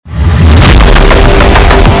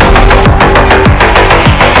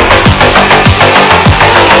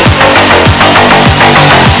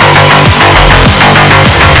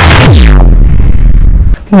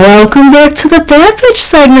Welcome back to the Bad Bitch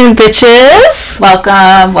segment, bitches.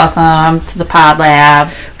 Welcome to the Pod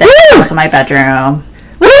Lab. That's also my bedroom.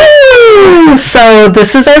 Woo! So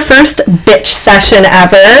this is our first bitch session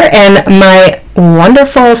ever, and my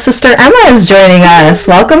wonderful sister Emma is joining us.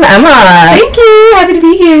 Welcome, Emma. Thank you. Happy to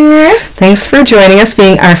be here. Thanks for joining us,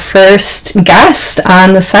 being our first guest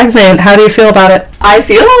on the segment. How do you feel about it? I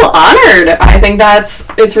feel honored. I think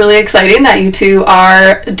it's really exciting that you two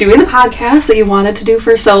are doing the podcast that you wanted to do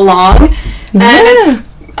for so long. Yeah. And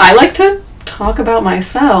I like to talk about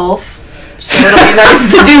myself. So it'll be nice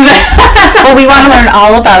to do that. Well, we want to learn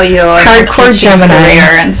all about you. Hardcore Gemini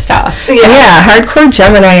career and stuff. So, yeah, hardcore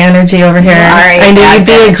Gemini energy over here. Right, I knew you'd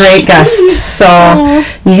be a great guest. So,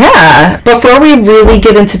 yeah. Before we really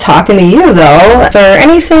get into talking to you, though, is there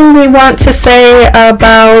anything we want to say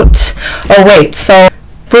about... Oh, wait. So,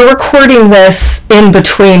 we're recording this in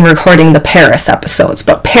between recording the Paris episodes,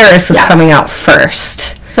 but Paris is coming out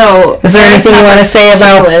first. So, is there anything you want to say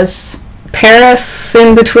about... Paris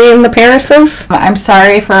in between the Parises? I'm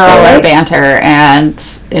sorry for all our banter and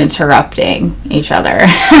interrupting each other.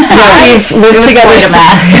 We've lived together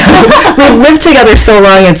we've lived together so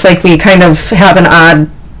long, it's like we kind of have an odd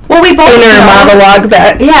we both inner monologue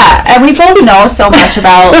that... Yeah, and we both know so much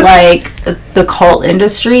about, like, the cult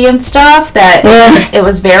industry and stuff that it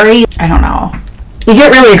was very, I don't know. You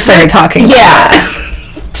get really excited talking. Yeah.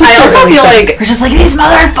 I also feel like we're just like, these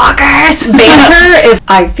motherfuckers. Banter is,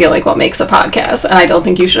 I feel like, what makes a podcast, and I don't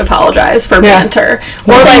think you should apologize for banter.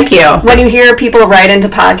 Or thank you. When you hear people write into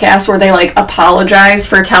podcasts where they like apologize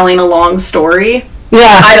for telling a long story.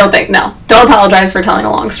 Yeah. I don't think don't apologize for telling a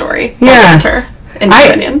long story. Yeah. Banter, in my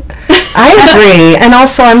opinion. I agree. And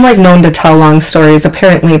also, I'm like known to tell long stories.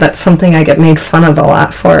 Apparently, that's something I get made fun of a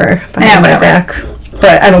lot for behind my back.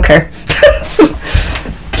 But I don't care.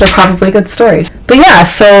 They're probably good stories. But yeah,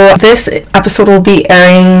 so this episode will be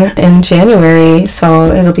airing in January,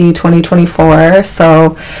 so it'll be 2024.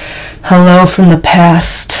 So, hello from the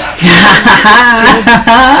past. That's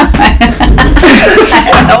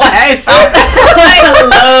the way I felt. Hello.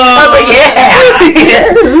 I was like, yeah.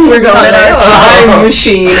 We're going in our time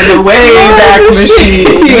machine, the Wayback Machine.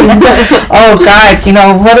 Oh God,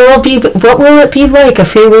 what will it be like a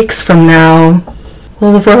few weeks from now?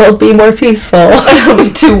 Will the world be more peaceful? It'll be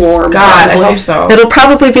too warm. God, I hope so. It'll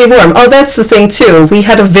probably be warm. Oh, that's the thing, too. We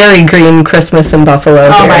had a very green Christmas in Buffalo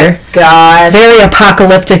here. Oh, my God. Very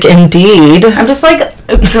apocalyptic indeed. I'm just, like,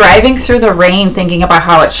 driving through the rain thinking about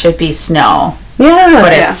how it should be snow. Yeah.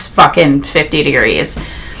 But it's fucking 50 degrees.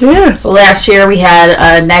 Yeah. So last year we had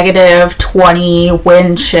a negative 20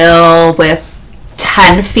 wind chill with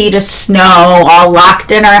 10 feet of snow, all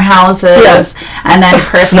locked in our houses, and then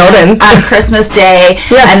Christmas Day,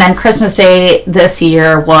 and then Christmas Day this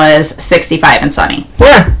year was 65 and sunny.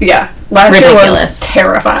 Yeah. Last year was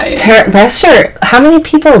terrifying. Last year, how many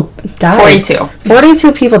people died? 42.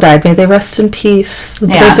 42 people died. May they rest in peace. The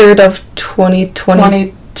blizzard of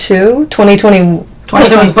 2022? 2020.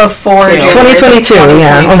 Because it was before 2022,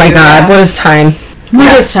 yeah. Oh my God, what is time?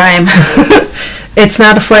 What is time? It's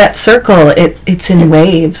not a flat circle. It's in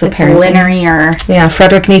waves, apparently. It's linear. Yeah,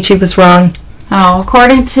 Friedrich Nietzsche was wrong. Oh,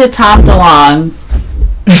 according to Tom DeLonge,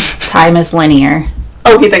 time is linear.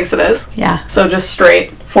 Oh, he thinks it is? Yeah. So just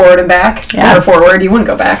straight forward and back? Yeah. Or forward, you wouldn't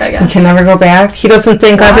go back, I guess. You can never go back? He doesn't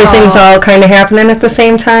think everything's all kind of happening at the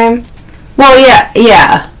same time? Well,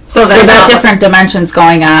 yeah. So there's different dimensions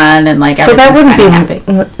going on, and like so that wouldn't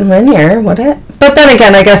be linear, would it? But then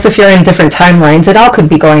again, I guess if you're in different timelines, it all could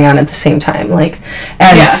be going on at the same time. Like,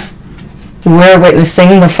 as we're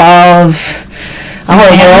witnessing the fall of our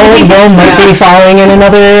world might be falling in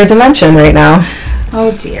another dimension right now.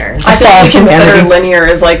 Oh dear. I think we consider linear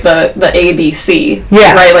as like the ABC.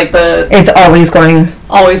 Yeah. Right? Like it's always going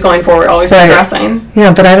forward, always progressing.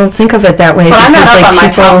 Yeah, but I don't think of it that way. But I'm not up on my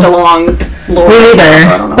Tom DeLonge lore. Me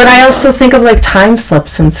neither. But I also think of like time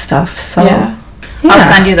slips and stuff. So I'll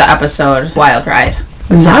send you the episode Wild Ride.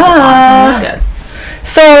 Yeah. That's good.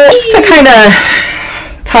 So just to kind of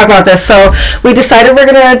talk about this, so we decided we're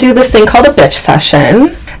going to do this thing called a bitch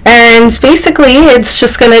session. And basically, it's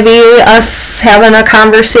just going to be us having a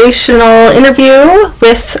conversational interview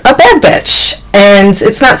with a bad bitch. And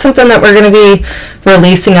it's not something that we're going to be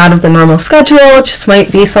releasing out of the normal schedule. It just might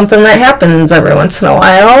be something that happens every once in a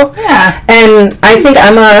while. Yeah. And I think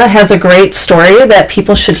Emma has a great story that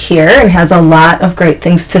people should hear and has a lot of great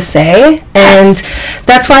things to say. And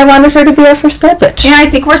that's why I wanted her to be our first bad bitch. Yeah, I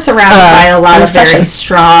think we're surrounded by a lot of very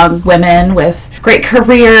strong women with great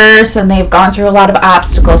careers, and they've gone through a lot of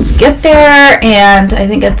obstacles to get there. And I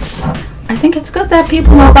think it's good that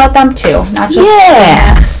people know about them too, not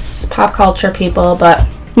just pop culture people, but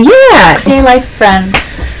Yeah. Stay life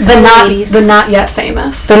friends. The not yet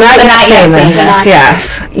famous. The not yet famous.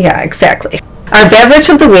 Yes. Yeah, exactly. Our beverage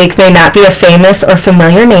of the week may not be a famous or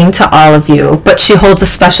familiar name to all of you, but she holds a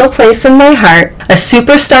special place in my heart. A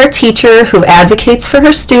superstar teacher who advocates for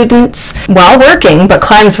her students while working, but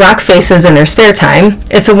climbs rock faces in her spare time.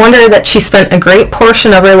 It's a wonder that she spent a great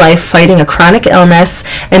portion of her life fighting a chronic illness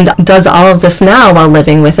and does all of this now while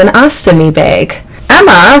living with an ostomy bag.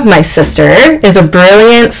 Emma, my sister, is a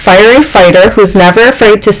brilliant, fiery fighter who's never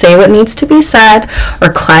afraid to say what needs to be said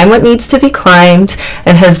or climb what needs to be climbed,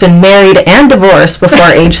 and has been married and divorced before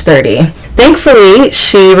age 30. Thankfully,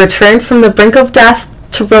 she returned from the brink of death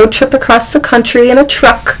to road trip across the country in a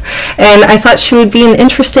truck, and I thought she would be an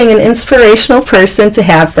interesting and inspirational person to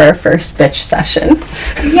have for our first bitch session.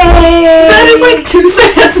 Yay! That is like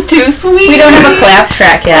that's too sweet. We don't have a clap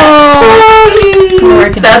track yet.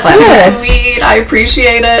 Oh, that's too Yeah. sweet. I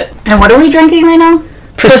appreciate it. And what are we drinking right now?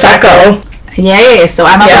 Prosecco. Yay! So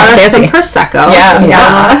I'm Yeah, about some fancy. Prosecco.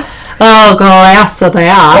 Yeah. Oh, glass of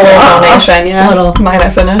that. A little donation, yeah. Little. Mine I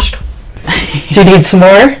finished. Do you need some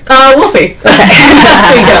more? We'll see.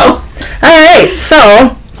 As we go. All right,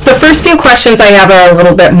 so the first few questions I have are a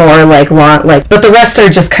little bit more long, but the rest are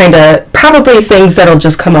just kind of probably things that'll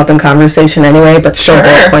just come up in conversation anyway, but still Sure.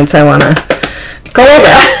 bullet points I want to go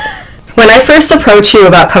over. When I first approached you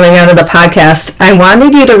about coming onto the podcast, I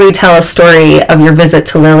wanted you to retell a story of your visit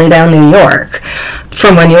to Lilydale, New York,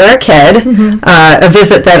 from when you were a kid, a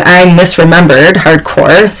visit that I misremembered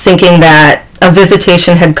hardcore, thinking that a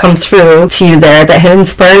visitation had come through to you there that had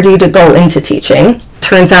inspired you to go into teaching.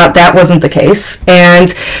 Turns out that wasn't the case,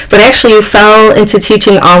 but actually you fell into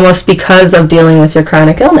teaching almost because of dealing with your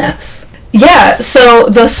chronic illness. Yeah, so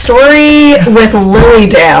the story with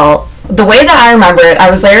Lilydale, the way that I remember it,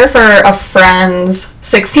 I was there for a friend's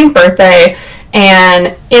 16th birthday,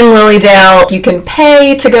 and in Lilydale, you can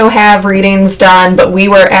pay to go have readings done, but we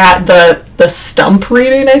were at the stump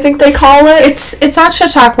reading, I think they call it. It's on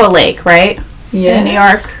Chautauqua Lake, right? Yes. In New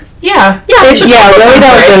York. Yeah. Lilydale is in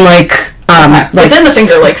It's in the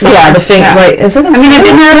Finger Lakes. Yeah, the Finger. Yeah. Wait, is it? I mean, I've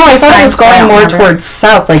been there I thought it was times, going I more don't remember. towards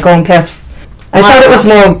south, like going past. I thought it was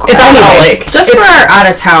more. It's on the lake. Just for our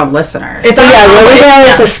out-of-town listeners. It's So on yeah, the lake.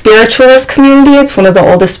 Lilydale is a spiritualist community. It's one of the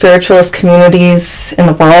oldest spiritualist communities in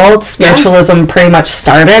the world. Spiritualism pretty much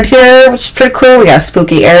started here, which is pretty cool. We got a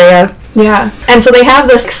spooky area. Yeah. And so they have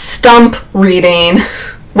this stump reading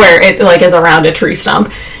where it is around a tree stump.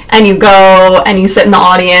 And you go and you sit in the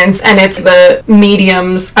audience, and it's the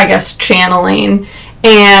mediums, I guess, channeling.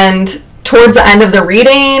 And towards the end of the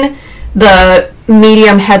reading, the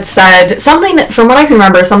medium had said something, from what I can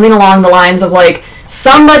remember, something along the lines of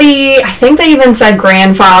somebody, I think they even said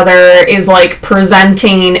grandfather, is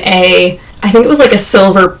presenting I think it was a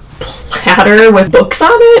silver platter with books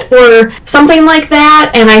on it or something like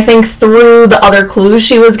that, and I think through the other clues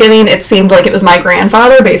she was giving, it seemed like it was my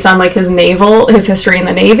grandfather based on his history in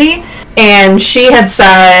the Navy, and she had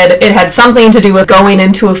said it had something to do with going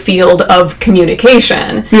into a field of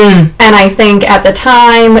communication. And I think at the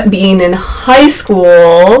time, being in high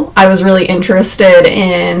school, I was really interested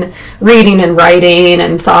in reading and writing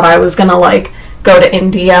and thought I was gonna go to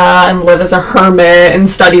India and live as a hermit and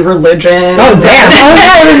study religion. Oh damn! Oh yeah,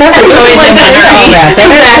 I remember that. That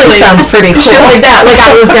actually sounds pretty cool. Shit like that.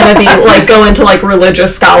 I was gonna be go into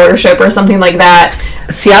religious scholarship or something like that.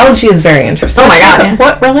 Theology is very interesting. Oh my god!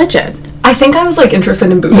 What religion? I think I was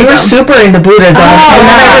interested in Buddhism. You were super into Buddhism. And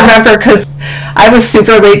then I remember because I was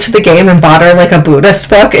super late to the game and bought her a Buddhist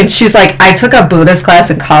book, and she's like, I took a Buddhist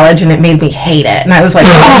class in college and it made me hate it. And I was like,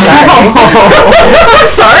 oh, sorry. I'm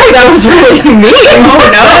sorry, that was really mean. Oh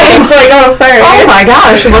no. It's oh sorry. Oh my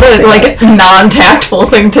gosh, what a non-tactful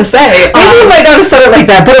thing to say. Maybe you might not have said it like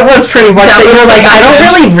that, but it was pretty much that you were like, I don't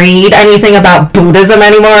really read anything about Buddhism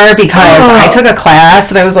anymore because I took a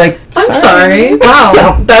class, and I was like, I'm sorry.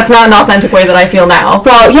 Wow. That's not an authentic way that I feel now.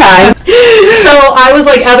 Well, yeah. So I was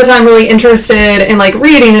at the time really interested in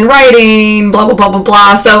reading and writing, blah blah blah blah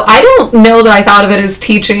blah. So I don't know that I thought of it as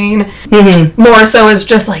teaching. More so as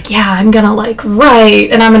just yeah, I'm gonna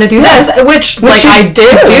write and I'm gonna do this, which I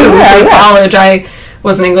did do in college. I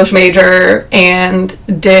was an English major and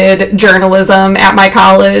did journalism at my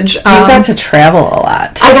college. You got to travel a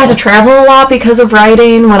lot. I got to travel a lot because of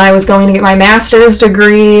writing. When I was going to get my master's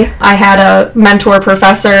degree, I had a mentor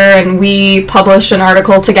professor and we published an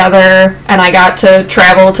article together, and I got to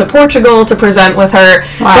travel to Portugal to present with her.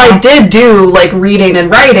 Wow. So I did do reading and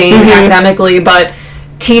writing academically, but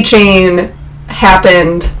teaching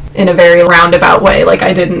happened in a very roundabout way.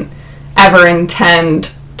 I didn't ever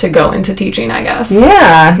intend to go into teaching, I guess.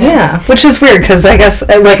 Yeah. Which is weird because I guess,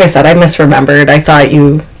 like I said, I misremembered. I thought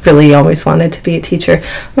you really always wanted to be a teacher.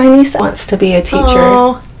 My niece wants to be a teacher.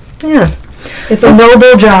 Oh, Yeah. it's a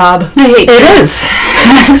noble job. It is.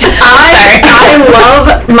 I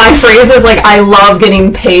love, my phrase is like, I love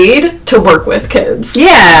getting paid to work with kids.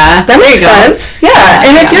 Yeah, That makes sense. Yeah.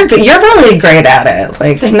 And if you're really great at it.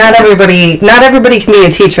 Like not everybody can be a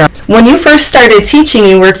teacher. When you first started teaching,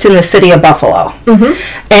 you worked in the city of Buffalo. Mm-hmm.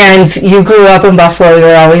 And you grew up in Buffalo.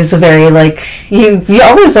 You're always a very you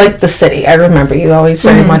always liked the city. I remember you always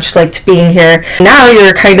very much liked being here. Now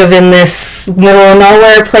you're kind of in this middle of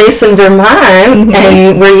nowhere place in Vermont,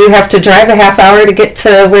 and where you have to drive a half hour to get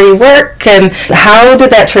to where you work. And how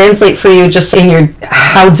did that translate for you, just in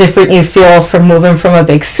how different you feel from moving from a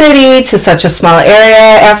big city to such a small area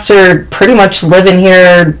after pretty much living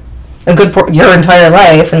here your entire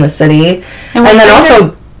life in the city, and then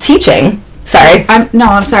also teaching? Sorry.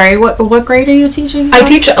 I'm sorry. What grade are you teaching? I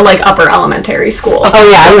teach upper elementary school. Oh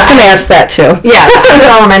yeah, I was going to ask that too. Yeah,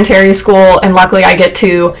 upper elementary school, and luckily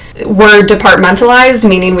we're departmentalized,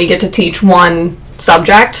 meaning we get to teach one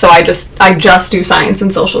subject. So I just do science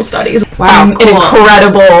and social studies. Wow, cool. An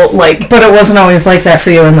incredible But it wasn't always like that for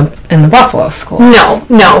you in the Buffalo schools.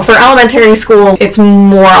 No. For elementary school, it's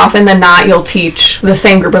more often than not you'll teach the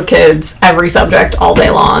same group of kids every subject all day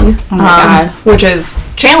long. Oh my God. Which is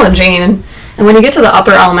challenging. And when you get to the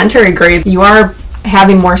upper elementary grade, you are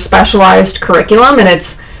having more specialized curriculum, and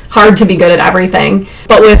it's hard to be good at everything.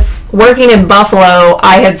 But with working in Buffalo,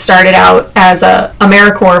 I had started out as a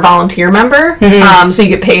AmeriCorps volunteer member, so you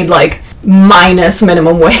get paid minus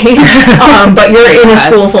minimum wage, but you're in a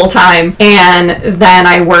school full time. And then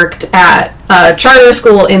I worked at a charter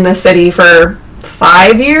school in the city for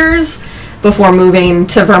 5 years before moving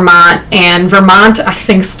to Vermont. And Vermont, I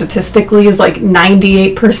think statistically, is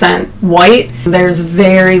 98% white. There's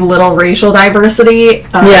very little racial diversity,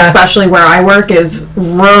 especially where I work is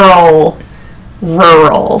rural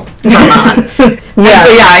Vermont.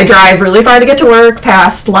 I drive really far to get to work,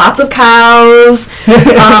 past lots of cows,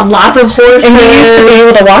 lots of horses. And you used to be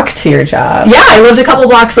able to walk to your job. Yeah, I lived a couple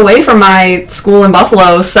blocks away from my school in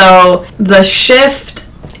Buffalo, so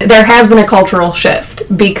there has been a cultural shift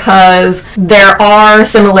because there are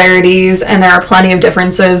similarities and there are plenty of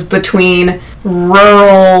differences between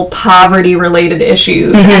rural poverty-related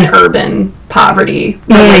issues and urban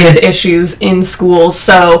poverty-related issues in schools.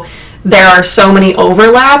 So there are so many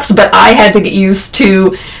overlaps, but I had to get used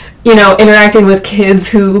to, interacting with kids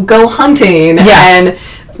who go hunting and,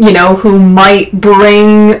 who might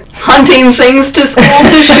bring hunting things to school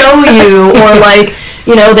to show you,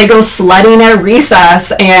 or they go sledding at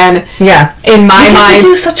recess, and in my mind, they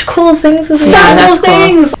do such cool things. Cool.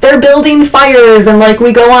 They're building fires, and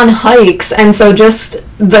we go on hikes, and so just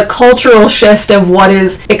the cultural shift of what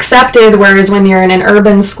is accepted. Whereas when you're in an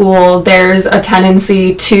urban school, there's a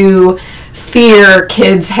tendency to fear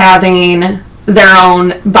kids having their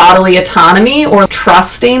own bodily autonomy, or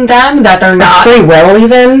trusting them that they're not free will,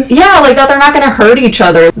 even that they're not going to hurt each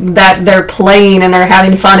other, that they're playing and they're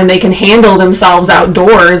having fun and they can handle themselves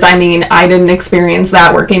outdoors. I mean, I didn't experience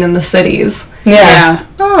that working in the cities.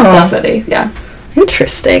 The city.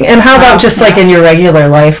 Interesting. And how about just in your regular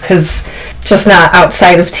life? Because just not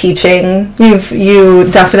outside of teaching, you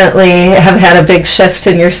definitely have had a big shift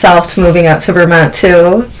in yourself to moving out to Vermont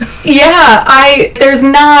too. There's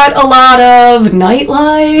not a lot of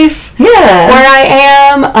nightlife where I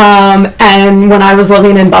am, and when I was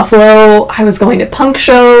living in Buffalo, I was going to punk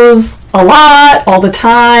shows a lot, all the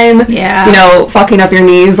time. Fucking up your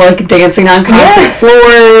knees, dancing on concrete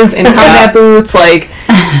floors in combat boots,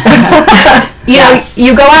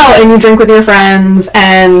 you go out and you drink with your friends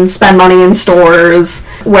and spend money in stores,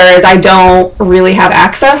 whereas I don't really have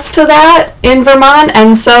access to that in Vermont.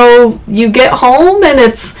 And so you get home and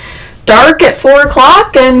it's dark at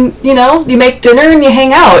 4:00, and you make dinner and you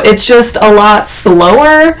hang out. It's just a lot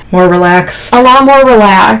slower, more relaxed. A lot more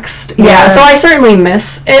relaxed. Yeah. So I certainly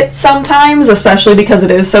miss it sometimes, especially because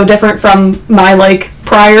it is so different from my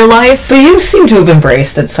prior life. But you seem to have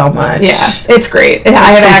embraced it so much. Yeah, it's great. I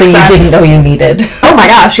have something access. You didn't know you needed. Oh my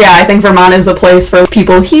gosh, yeah. I think Vermont is a place for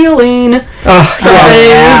people healing. Oh,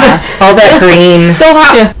 all that green. So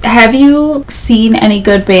have you seen any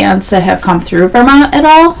good bands that have come through Vermont at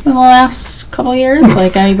all in the last couple years?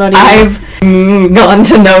 Anybody? I've gone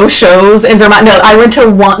to no shows in Vermont. No, I went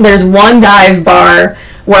to there's one dive bar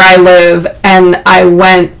where I live, and I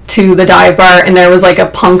went to the dive bar, and there was a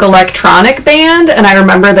punk electronic band, and I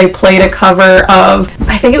remember they played a cover of,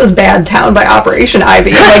 I think it was Bad Town by Operation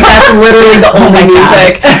Ivy. That's literally the only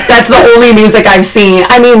music. That's the only music I've seen.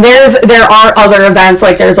 I mean, there are other events,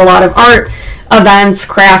 there's a lot of art events,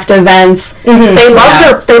 craft events. They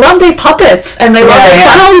love they love their puppets, and they love their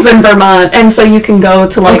clowns in Vermont, and so you can go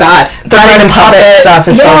to like the bread and puppet stuff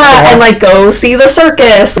is so cool. and like go see the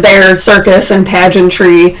circus, their circus and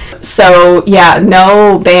pageantry. So yeah,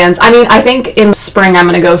 no bands. I mean, I think in spring I'm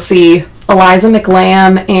gonna go see Eliza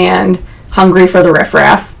McLam and Hungry for the Riff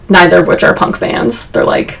Raff, neither of which are punk bands. They're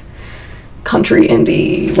like country,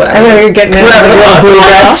 indie, whatever. I know you're getting into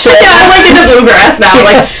bluegrass shit. Yeah, I'm like into bluegrass now.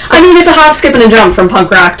 Like, I mean, it's a hop, skip, and a jump from punk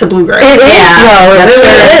rock to bluegrass. It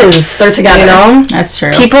is. They're together. You know? That's true.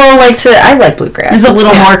 People like to, I like bluegrass. There's a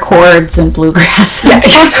little more chords in bluegrass.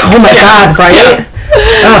 Oh my god, right?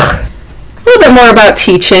 Ugh. A little bit more about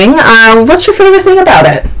teaching. What's your favorite thing about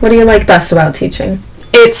it? What do you like best about teaching?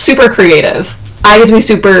 It's super creative. I get to be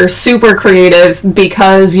super, super creative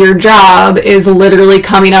because your job is literally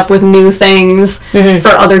coming up with new things for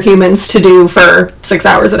other humans to do for 6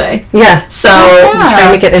 hours a day. Yeah. So try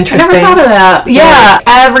to make it interesting. I never thought of that. Yeah,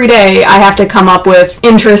 every day I have to come up with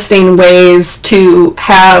interesting ways to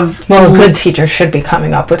have... Well, a good teacher should be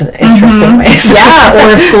coming up with interesting ways. Yeah, or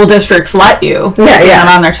if school districts let you. Keeping them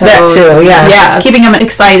on their toes. That too, yeah. Yeah. Keeping them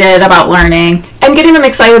excited about learning. And getting them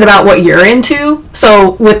excited about what you're into.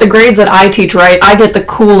 So with the grades that I teach, right, I get the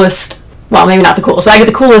coolest, well, maybe not the coolest, but I get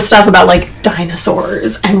the coolest stuff about like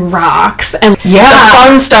dinosaurs and rocks and the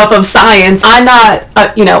fun stuff of science. I'm not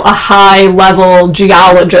a high level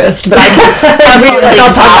geologist, but I can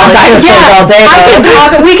I'll talk about dinosaurs all day.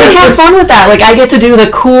 We can have fun with that. Like, I get to do the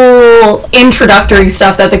cool introductory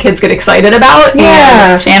stuff that the kids get excited about.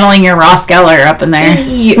 Yeah. Channeling your Ross Geller up in there.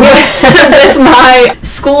 With my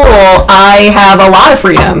school, I have a lot of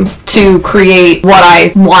freedom to create what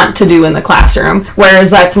I want to do in the classroom, whereas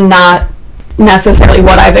that's not necessarily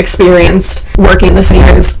what I've experienced working this year.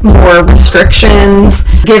 Is more restrictions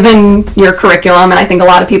given your curriculum, and I think a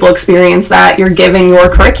lot of people experience that. You're given your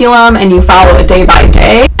curriculum and you follow it day by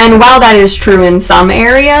day, and while that is true in some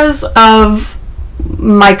areas of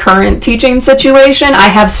my current teaching situation, I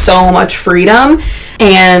have so much freedom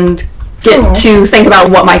and get to think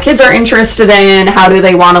about what my kids are interested in, how do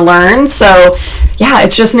they want to learn. So yeah,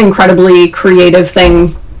 it's just an incredibly creative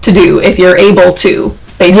thing to do if you're able to,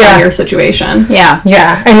 based on your situation. Yeah.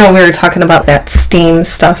 Yeah, I know we were talking about that STEAM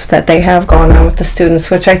stuff that they have going on with the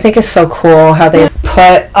students, which I think is so cool, how they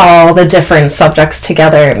put all the different subjects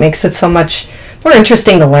together. It makes it so much more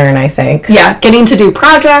interesting to learn, I think. Yeah, getting to do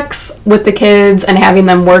projects with the kids and having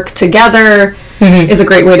them work together is a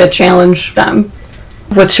great way to challenge them.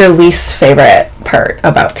 What's your least favorite part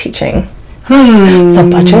about teaching? The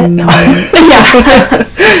budget?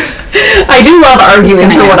 I do love arguing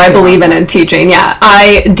for what I believe in teaching. Yeah,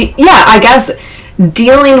 I guess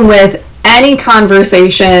dealing with any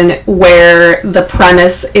conversation where the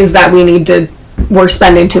premise is that we're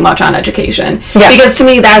spending too much on education. Yeah. Because to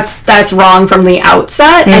me that's wrong from the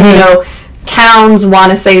outset. And towns want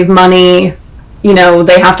to save money.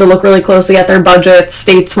 They have to look really closely at their budgets.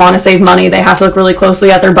 States want to save money. They have to look really closely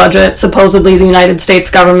at their budget. Supposedly the United States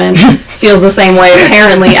government feels the same way,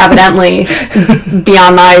 apparently, evidently,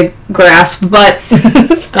 beyond my grasp. But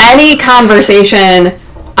any conversation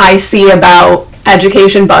I see about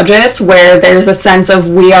education budgets where there's a sense of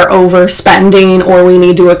we are overspending or we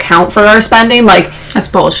need to account for our spending, like, that's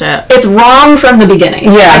bullshit. It's wrong from the beginning.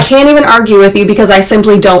 Yeah. I can't even argue with you because I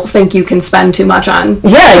simply don't think you can spend too much on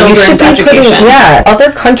children's education.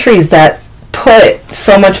 Other countries that put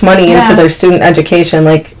so much money into their student education,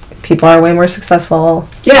 like, people are way more successful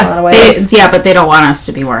in a lot of ways. But they don't want us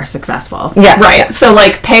to be more successful. Yeah. Right. So,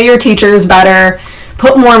 like, pay your teachers better,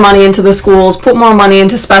 put more money into the schools, put more money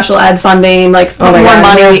into special ed funding, like, put more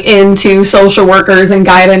money into social workers and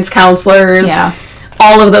guidance counselors. Yeah.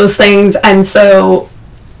 All of those things. And so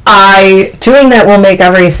doing that will make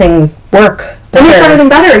everything work better. It makes everything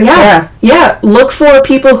better. Yeah. Look for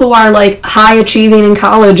people who are like high achieving in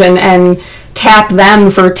college and tap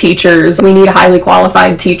them for teachers. We need highly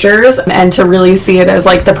qualified teachers, and to really see it as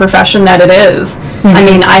like the profession that it is. I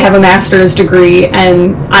mean, I have a master's degree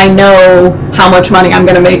and I know how much money I'm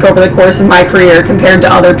going to make over the course of my career compared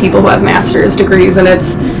to other people who have master's degrees, and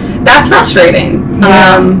that's frustrating.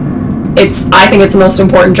 I think it's the most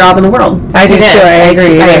important job in the world. I do too. I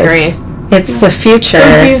agree. It's the future.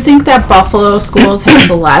 So do you think that Buffalo Schools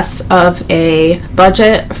has less of a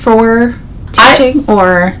budget for teaching,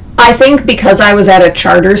 or? I think because I was at a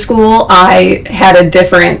charter school, I had a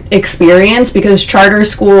different experience because charter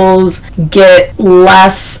schools get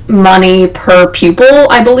less money per pupil,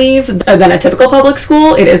 I believe, than a typical public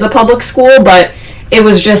school. It is a public school, but it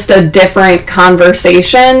was just a different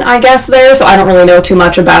conversation, I guess, there. So I don't really know too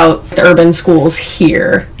much about the urban schools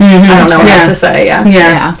here. I don't know what I have to say.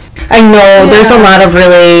 Yeah. I know there's a lot of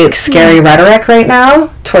really scary rhetoric right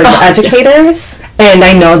now towards educators, and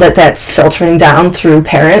I know that that's filtering down through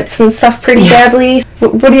parents and stuff pretty badly.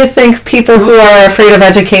 What do you think people who are afraid of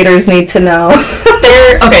educators need to know?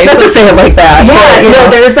 Okay, not to say it like that. Yeah,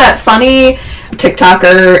 but, there's that funny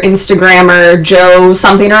TikToker, Instagrammer, Joe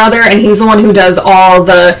something or other, and he's the one who does all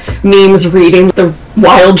the memes reading the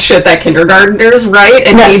wild shit that kindergartners write,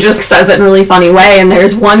 and he just says it in a really funny way. And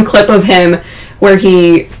there's one clip of him where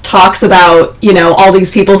he talks about, all these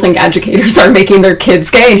people think educators are making their kids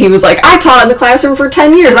gay, and he was like, I taught in the classroom for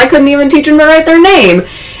 10 years. I couldn't even teach them to write their name.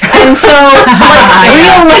 And so,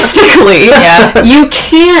 realistically, you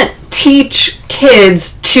can't teach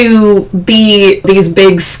kids to be these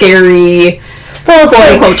big, scary,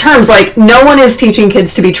 quote-unquote terms. Like, no one is teaching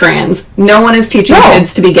kids to be trans. No one is teaching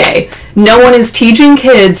kids to be gay. No one is teaching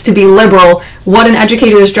kids to be liberal. What an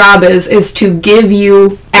educator's job is to give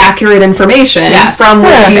you accurate information from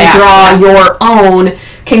which you draw your own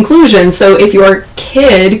conclusions. So if your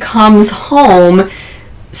kid comes home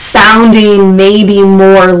sounding maybe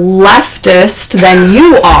more leftist than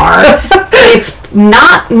you are, it's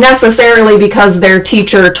not necessarily because their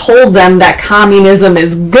teacher told them that communism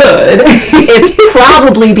is good. It's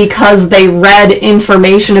probably because they read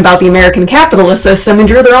information about the American capitalist system and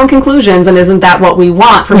drew their own conclusions. And isn't that what we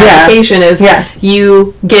want from education? Is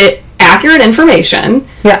you get accurate information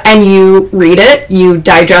and you read it, you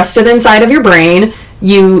digest it inside of your brain.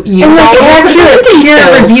 You use all the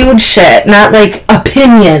peer-reviewed shit, not like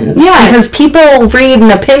opinions. Yeah, because people read an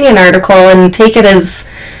opinion article and take it as,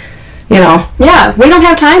 Yeah, we don't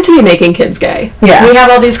have time to be making kids gay. Yeah, we have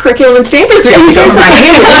all these curriculum and standards we have to go through.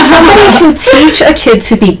 If somebody can teach a kid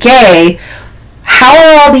to be gay, how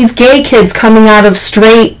are all these gay kids coming out of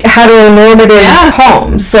straight, heteronormative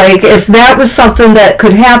homes? Like, if that was something that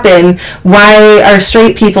could happen, why are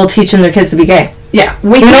straight people teaching their kids to be gay? Yeah,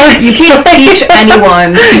 you can't teach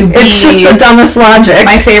anyone to be... It's just the dumbest logic.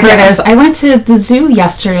 My favorite is, I went to the zoo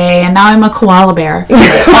yesterday and now I'm a koala bear.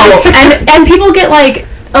 And people get like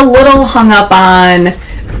a little hung up on,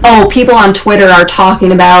 people on Twitter are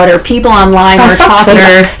talking about, or people online are talking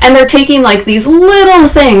about, and they're taking like these little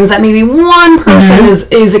things that maybe one person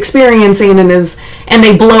is experiencing and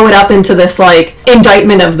they blow it up into this like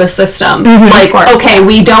indictment of the system. Like, okay,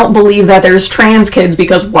 we don't believe that there's trans kids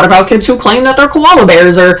because what about kids who claim that they're koala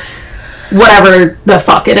bears or whatever the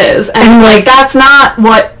fuck it is? And it's like, that's not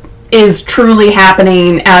what is truly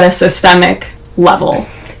happening at a systemic level.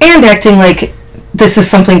 And acting like this is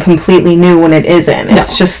something completely new when it isn't.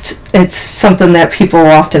 It's just, it's something that people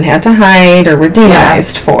often had to hide or were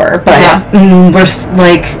demonized for. But we're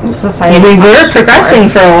like, we were progressing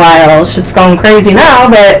for a while. Shit's going crazy now,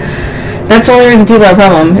 but that's the only reason people have a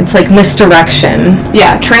problem. It's like misdirection.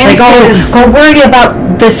 Yeah, trans kids. Go worry about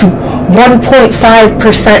this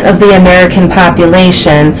 1.5% of the American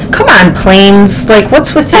population. Come on, planes. Like,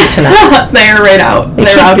 what's with you tonight? They're right out.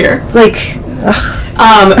 They're out here. Like,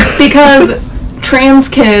 because trans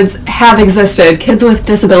kids have existed. Kids with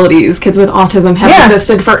disabilities, kids with autism have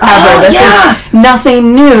existed forever. This is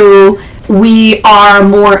nothing new. We are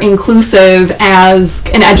more inclusive as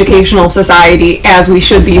an educational society, as we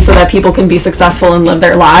should be, so that people can be successful and live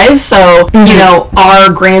their lives. So, our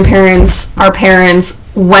grandparents, our parents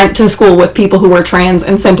went to school with people who were trans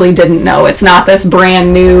and simply didn't know. It's not this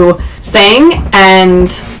brand new thing.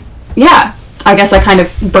 And I guess I kind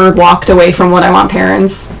of bird walked away from what I want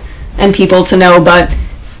parents and people to know, but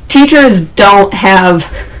teachers don't have...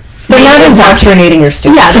 They're not indoctrinating your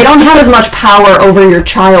students. Yeah, they don't have as much power over your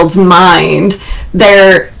child's mind.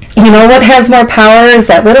 They're... You know what has more power is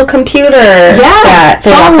that little computer that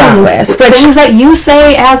they walk around with. Things that you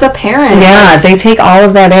say as a parent. Yeah, they take all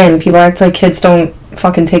of that in. People act like kids don't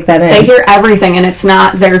fucking take that in. They hear everything, and it's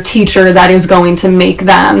not their teacher that is going to make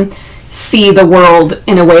them see the world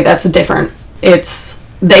in a way that's different.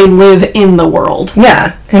 They live in the world.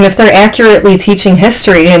 Yeah, and if they're accurately teaching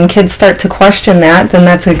history and kids start to question that, then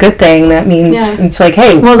that's a good thing. That means it's like,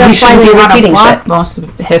 hey, that's why they want to block most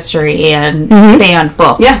of history and ban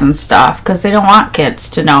books and stuff, because they don't want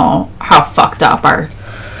kids to know how fucked up our...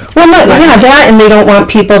 Well, that, and they don't want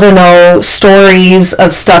people to know stories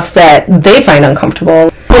of stuff that they find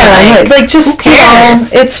uncomfortable. Yeah, like just, who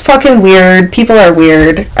cares? it's fucking weird. People are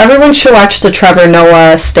weird. Everyone should watch the Trevor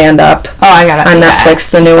Noah stand-up. Oh, I got it. On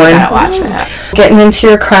Netflix, the new one. I gotta watch it. Getting into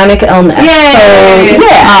your chronic illness. Yay!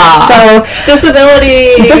 So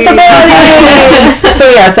Disability. So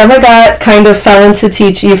yes, Emma you fell into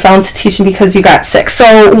teaching because you got sick.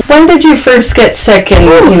 So when did you first get sick,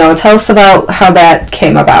 and tell us about how that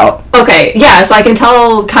came about. Okay, yeah, so I can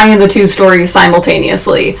tell kind of the two stories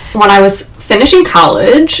simultaneously. When I was finishing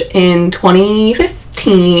college in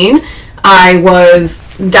 2015, I was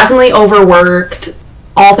definitely overworked,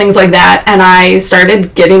 all things like that, and I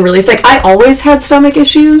started getting really sick. I always had stomach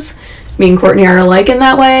issues. Me and Courtney are alike in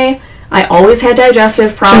that way. I always had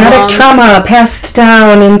digestive problems. Genetic trauma passed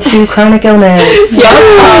down into chronic illness. Yep.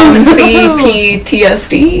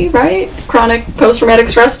 CPTSD, right? Chronic post-traumatic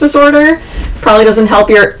stress disorder. Probably doesn't help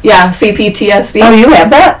your... Yeah, CPTSD. Oh, you have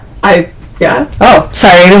that? Yeah. Oh,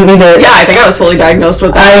 sorry, I didn't mean to... Yeah, I think I was fully diagnosed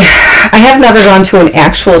with that. I have never gone to an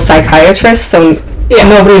actual psychiatrist, so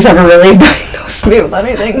nobody's ever really diagnosed me with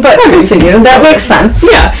anything, but continue. That makes sense.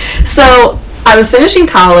 Yeah. So... I was finishing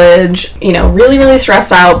college, really, really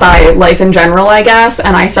stressed out by life in general, I guess,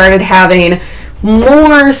 and I started having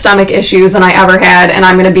more stomach issues than I ever had, and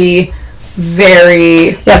I'm going to be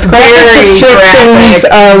very descriptions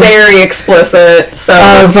very explicit. So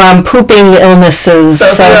of pooping illnesses.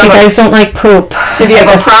 So if you guys don't like poop, if you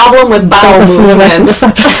have a problem with bowel movements,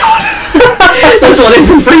 this one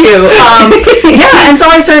isn't for you. And so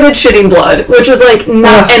I started shitting blood, which was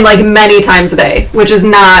many times a day, which is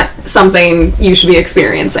not something you should be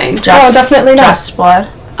experiencing. Definitely not. Just blood.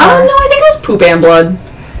 No, I think it was poop and blood.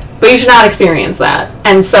 But you should not experience that.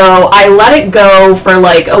 And so I let it go for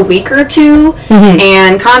a week or two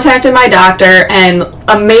and contacted my doctor, and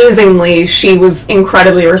amazingly, she was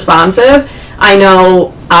incredibly responsive. I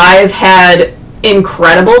know I've had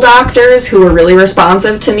incredible doctors who were really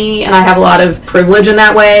responsive to me, and I have a lot of privilege in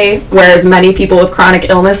that way, whereas many people with chronic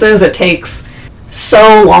illnesses, it takes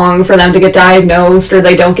so long for them to get diagnosed, or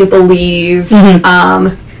they don't get the leave.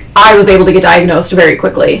 I was able to get diagnosed very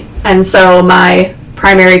quickly, and so my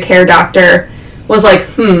primary care doctor was like,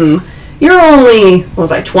 you're only,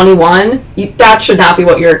 21? That should not be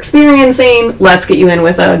what you're experiencing. Let's get you in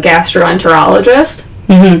with a gastroenterologist.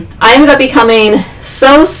 I ended up becoming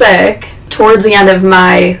so sick towards the end of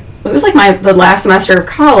the last semester of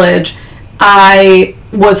college. I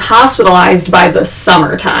was hospitalized by the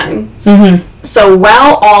summertime. So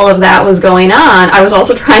while all of that was going on, I was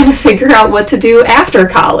also trying to figure out what to do after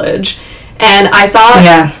college. And I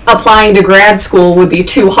thought applying to grad school would be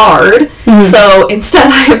too hard. So instead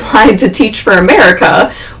I applied to Teach for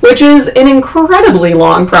America, which is an incredibly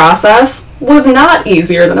long process, was not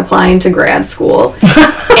easier than applying to grad school.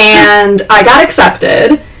 And I got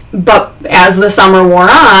accepted, but as the summer wore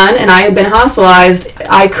on and I had been hospitalized,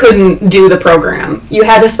 I couldn't do the program. You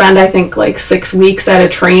had to spend, I think, 6 weeks at a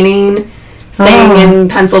training thing in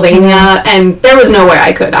Pennsylvania, and there was no way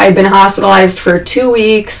I could. I had been hospitalized for 2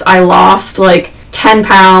 weeks. I lost 10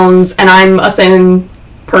 pounds, and I'm a thin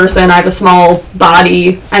person. I have a small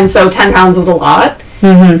body, and so 10 pounds was a lot.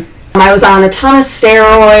 I was on a ton of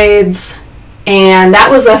steroids, and that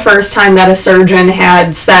was the first time that a surgeon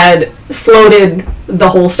had floated the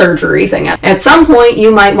whole surgery thing. At some point,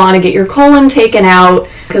 you might want to get your colon taken out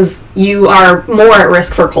because you are more at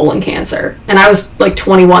risk for colon cancer. And I was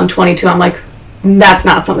 21, 22. I'm like, that's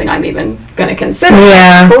not something I'm even going to consider.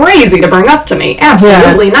 That's crazy to bring up to me.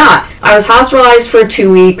 Absolutely not. I was hospitalized for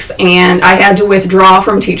 2 weeks, and I had to withdraw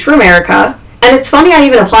from Teach for America. And it's funny I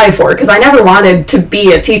even applied for it, because I never wanted to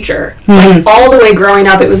be a teacher. All the way growing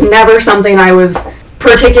up, it was never something I was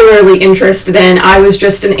particularly interested in. I was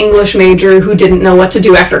just an English major who didn't know what to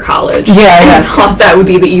do after college. And thought that would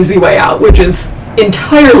be the easy way out, which is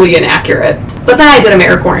entirely inaccurate. But then I did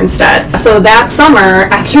AmeriCorps instead. So that summer,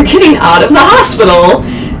 after getting out of the hospital,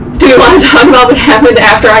 do we want to talk about what happened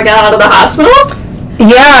after I got out of the hospital?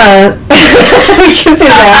 Yeah, we can do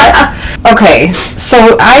that. Okay,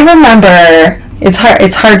 so I remember,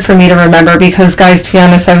 it's hard for me to remember because, guys, to be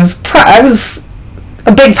honest, I was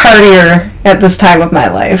a big partier at this time of my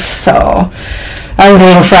life, so I was a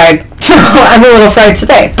little fried. So I'm a little fried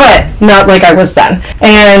today, but not like I was then.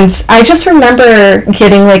 And I just remember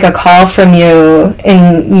getting a call from you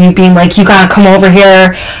and you being like, you gotta come over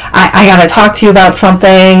here. I gotta talk to you about something.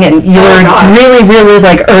 And you were really, really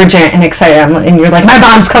urgent and excited. And you're like, my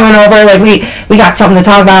mom's coming over. We got something to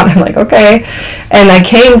talk about. And I'm like, okay. And I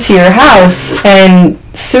came to your house and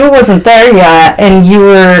Sue wasn't there yet. And you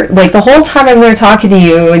were the whole time I'm there talking to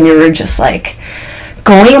you, and you were just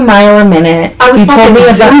going a mile a minute. I was fucking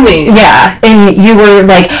zooming. Yeah, and you were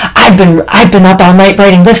like, I've been up all night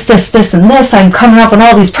writing this, and this. I'm coming up on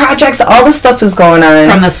all these projects. All this stuff is going on.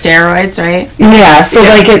 From the steroids, right? Yeah, so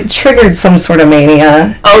like it triggered some sort of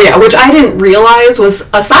mania. Oh yeah, which I didn't realize was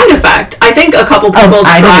a side effect. I think a couple people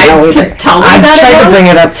tried to tell me that I tried to bring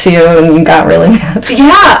it up to you, and you got really mad.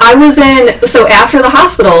 Yeah, I was so after the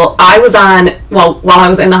hospital, I was on, while I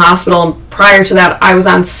was in the hospital, prior to that, I was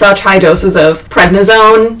on such high doses of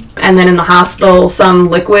prednisone, and then in the hospital, some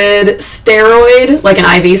liquid steroid, like an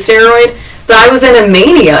IV steroid, that I was in a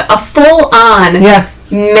mania, a full-on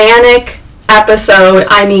manic episode.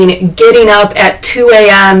 I mean, getting up at 2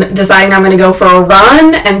 a.m., deciding I'm going to go for a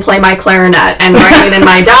run and play my clarinet, and writing in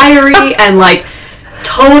my diary, and like,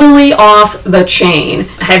 totally off the chain.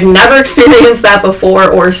 I've never experienced that before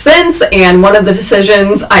or since, and one of the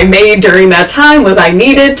decisions I made during that time was I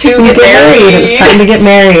needed to get married. It was time to get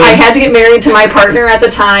married. I had to get married to my partner at the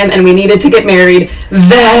time, and we needed to get married.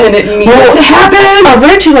 Then it needed to happen.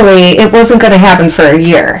 Originally, it wasn't going to happen for a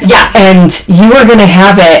year. Yes. And you were going to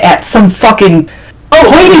have it at some fucking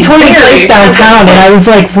hoity-toity place downtown, and I was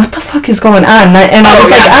like, what the fuck is going on? And I was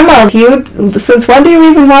like, Emma, since when do you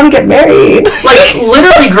even want to get married? Like,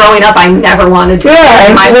 literally growing up, I never wanted to.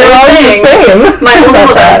 Yeah, my whole thing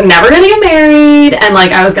was I was never going to get married, and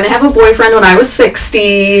like, I was going to have a boyfriend when I was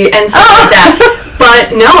 60, and stuff like that.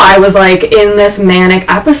 But no, I was like in this manic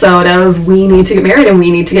episode of we need to get married, and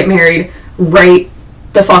we need to get married right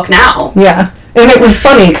the fuck now. Yeah. And it was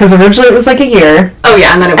funny, because originally it was like a year. Oh,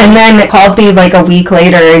 yeah, and then it called me like a week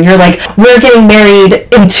later, and you're like, we're getting married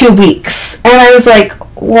in 2 weeks. And I was like,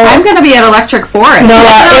 well... I'm going to be at Electric Forest. No,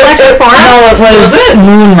 it was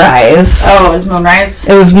Moonrise. Oh, it was Moonrise?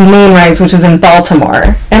 It was Moonrise, which was in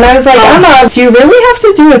Baltimore. And I was like, Emma, do you really have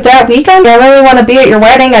to do it that weekend? I really want to be at your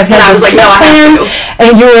wedding. I've had this trip planned.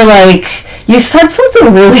 And you were like... You said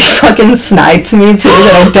something really fucking snide to me, too,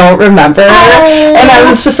 that I don't remember. And I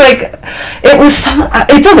was just like,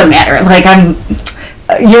 it doesn't matter. Like,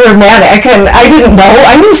 you were manic, and I didn't know.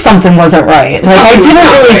 I knew something wasn't right. Like, I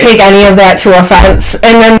didn't really take any of that to offense.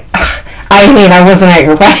 And then, I mean, I wasn't at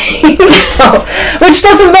your wedding, so, which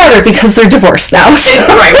doesn't matter because they're divorced now.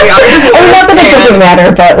 So. Right, we are divorced. I mean, not that it doesn't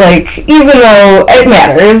matter, but, like, even though it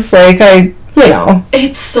matters, like,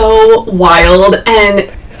 It's so wild,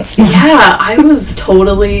 and... Yeah, I was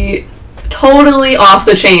totally off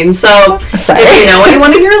the chain. So, if you know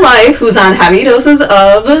anyone in your life who's on heavy doses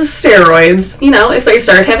of steroids, if they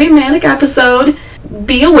start having a manic episode,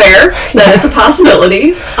 be aware that it's a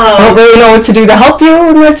possibility. I don't really know what to do to help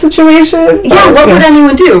you in that situation. Yeah, what would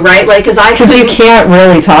anyone do, right? Like, because you can't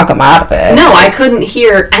really talk them out of it. No, I couldn't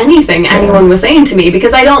hear anything anyone was saying to me,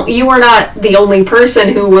 because you were not the only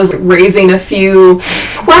person who was raising a few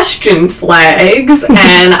question flags,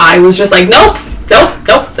 and I was just like, nope,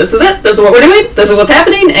 this is it, this is what we're doing, this is what's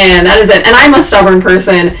happening, and that is it. And I'm a stubborn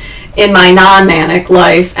person in my non-manic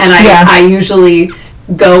life, and I usually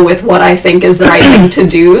go with what I think is the right thing to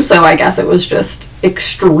do, so I guess it was just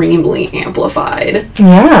extremely amplified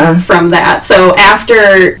from that. So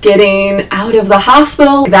after getting out of the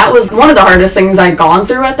hospital, that was one of the hardest things I'd gone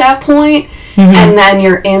through at that point. And then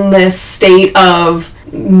you're in this state of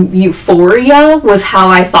euphoria, was how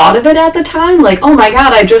I thought of it at the time. Like, oh my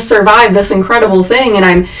god, I just survived this incredible thing, and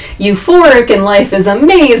I'm euphoric, and life is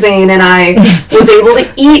amazing, and I was able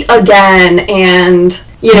to eat again, and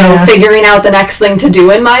figuring out the next thing to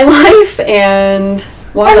do in my life, and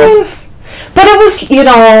but it was,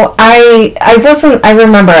 I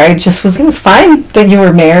remember, it was fine that you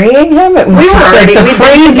were marrying him. It was the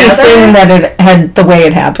crazy thing that it had, the way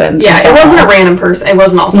it happened. Yeah, it wasn't a random person. It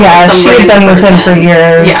wasn't also some she had been with him for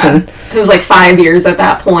years. Yeah, and it was like 5 years at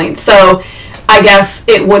that point. So I guess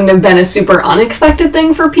it wouldn't have been a super unexpected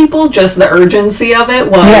thing for people, just the urgency of it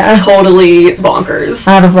was totally bonkers.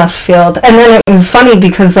 Out of left field. And then it was funny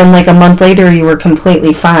because then like a month later you were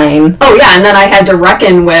completely fine. Oh yeah, and then I had to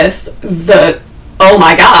reckon with oh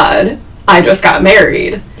my god, I just got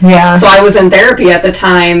married. Yeah. So I was in therapy at the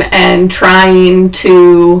time and trying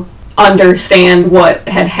to understand what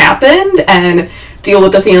had happened and deal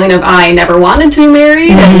with the feeling of I never wanted to be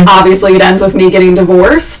married, and obviously it ends with me getting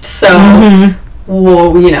divorced, so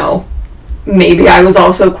well, maybe I was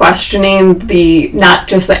also questioning not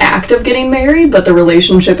just the act of getting married, but the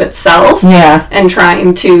relationship itself, and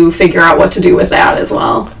trying to figure out what to do with that as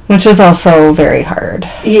well, which is also very hard.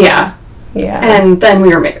 And then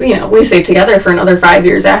we were we stayed together for another 5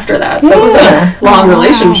 years after that, so it was a long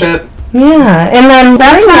relationship. Yeah, and then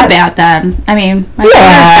that's not bad then. I mean, my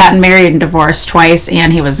brother's gotten married and divorced twice,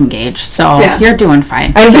 and he was engaged, so you're doing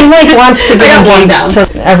fine. And he wants to get engaged to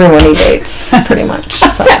everyone he dates, pretty much.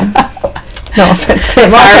 So. No offense to him.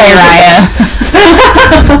 Sorry, Ryan.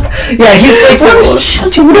 Yeah, he's like,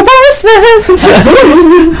 two divorces.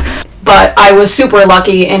 But I was super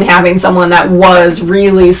lucky in having someone that was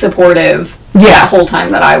really supportive that whole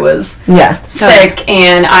time that I was sick,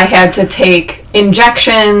 and I had to take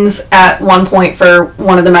injections at one point for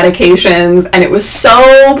one of the medications, and it was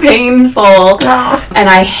so painful, and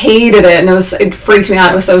I hated it, and it freaked me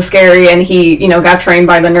out. It was so scary, and he, got trained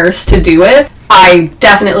by the nurse to do it. I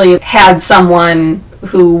definitely had someone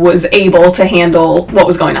who was able to handle what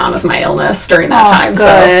was going on with my illness during that time.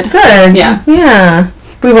 Good. So Good. Yeah.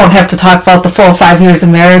 We won't have to talk about the full 5 years of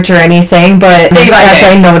marriage or anything, but as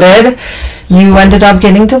I noted, you ended up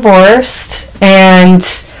getting divorced, and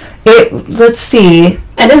let's see.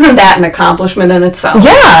 And isn't that an accomplishment in itself?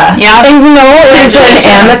 Yeah. Yeah. And it was an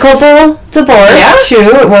amicable divorce, too.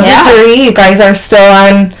 It wasn't dirty. You guys are still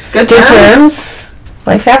on good terms.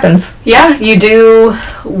 Life happens. Yeah, you do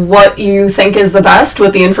what you think is the best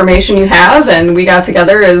with the information you have, and we got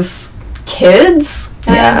together as kids.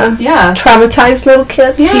 Yeah. Traumatized little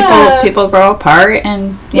kids. Yeah. People grow apart,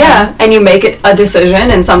 and and you make it a decision,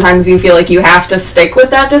 and sometimes you feel like you have to stick with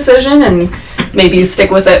that decision, and maybe you stick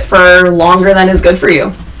with it for longer than is good for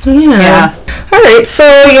you. Yeah. All right,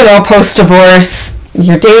 so, post-divorce,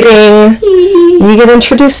 you're dating, you get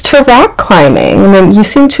introduced to rock climbing, and then you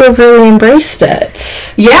seem to have really embraced it.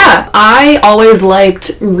 Yeah, I always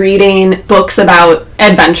liked reading books about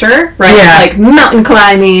adventure, right? Yeah. Like mountain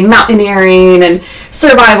climbing, mountaineering, and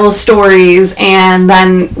survival stories, and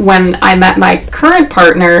then when I met my current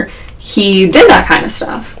partner, he did that kind of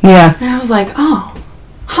stuff. Yeah. And I was like,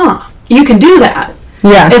 you can do that.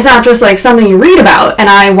 Yeah. It's not just like something you read about, and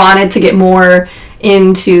I wanted to get more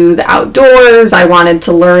into the outdoors. I wanted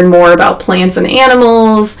to learn more about plants and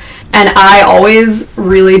animals, and I always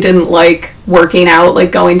really didn't like working out,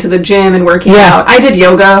 like going to the gym and working out. I did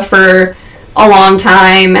yoga for a long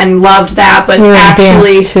time and loved that, but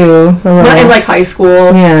actually too, in like high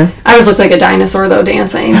school, I always looked like a dinosaur though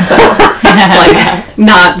dancing, so like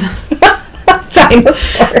not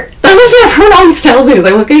dinosaur. That's what everyone always tells me, is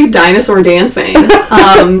I look like a dinosaur dancing,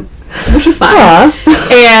 which is fine.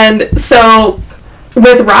 And so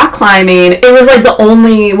with rock climbing, it was like one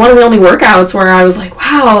of the only workouts where I was like,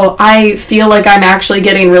 wow, I feel like I'm actually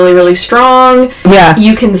getting really, really strong. Yeah.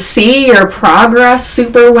 You can see your progress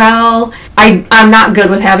super well. I'm not good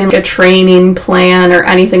with having like a training plan or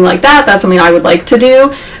anything like that. That's something I would like to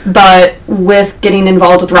do. But with getting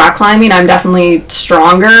involved with rock climbing, I'm definitely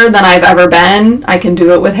stronger than I've ever been. I can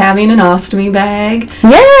do it with having an ostomy bag.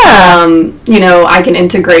 Yeah. I can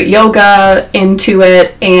integrate yoga into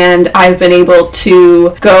it, and I've been able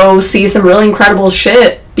to go see some really incredible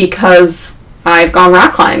shit because I've gone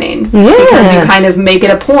rock climbing. Yeah. Because you kind of make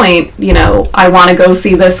it a point, I want to go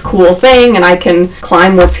see this cool thing, and I can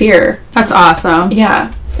climb what's here. That's awesome.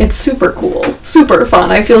 Yeah. It's super cool. Super fun.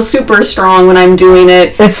 I feel super strong when I'm doing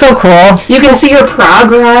it. It's so cool. You can see your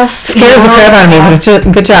progress. Scares the crap out of me,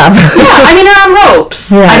 but good job. Yeah, I mean, you're on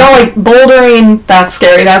ropes. Yeah. I don't like bouldering. That's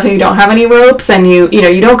scary. That's when you don't have any ropes, and you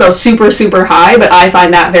don't go super, super high, but I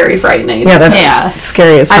find that very frightening. Yeah, that's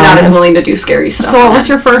scary as hell. I'm not as willing to do scary stuff. So what was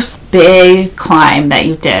your first big climb that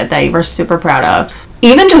you did that you were super proud of?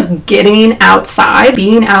 Even just being outside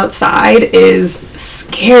is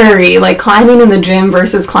scary. Like climbing in the gym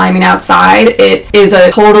versus climbing outside, it is a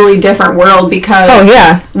totally different world because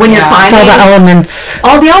when you're climbing, it's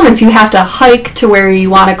all the elements. You have to hike to where you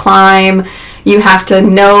want to climb. You have to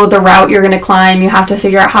know the route you're going to climb. You have to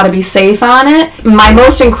figure out how to be safe on it. My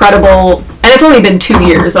most incredible, and it's only been 2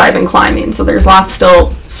 years that I've been climbing, so there's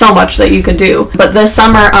so much that you could do. But this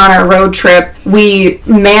summer on our road trip, we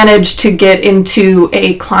managed to get into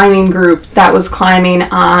a climbing group that was climbing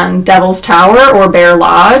on Devil's Tower or Bear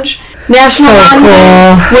Lodge National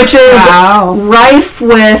Monument, which is rife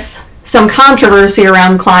with some controversy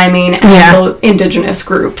around climbing and the indigenous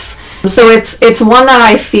groups. So it's one that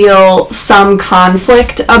I feel some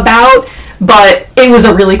conflict about, but it was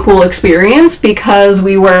a really cool experience because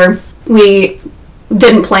we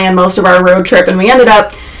didn't plan most of our road trip, and we ended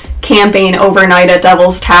up camping overnight at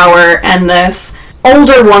Devil's Tower, and this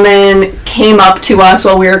older woman came up to us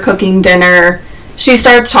while we were cooking dinner. She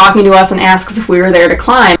starts talking to us and asks if we were there to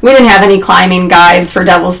climb. We didn't have any climbing guides for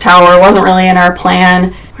Devil's Tower. It wasn't really in our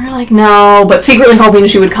plan. We were like, no, but secretly hoping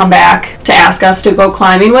she would come back to ask us to go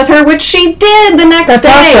climbing with her, which she did the next day.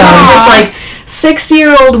 Awesome. It was this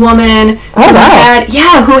 60-year-old woman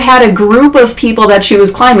who had a group of people that she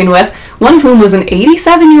was climbing with, one of whom was an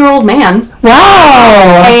 87-year-old man.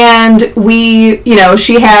 Wow. And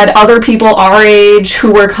she had other people our age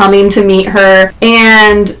who were coming to meet her,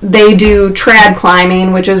 and they do trad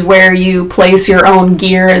climbing, which is where you place your own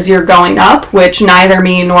gear as you're going up, which neither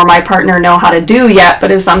me nor my partner know how to do yet,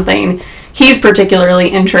 but is something he's particularly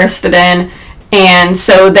interested in. And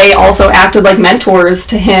so they also acted like mentors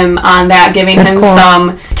to him on that, giving him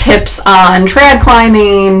some tips on trad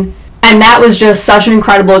climbing. And that was just such an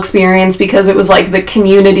incredible experience because it was like the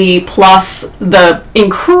community plus the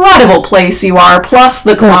incredible place you are, plus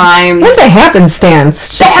the climbs. It's a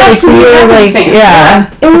happenstance. Just happenstance. Yeah.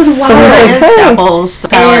 It was Devil's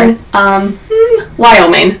Tower. In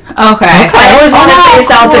Wyoming. Okay. I always want to say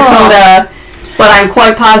South Dakota, but I'm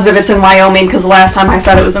quite positive it's in Wyoming because the last time I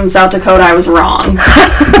said it was in South Dakota, I was wrong.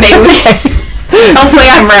 Maybe. Hopefully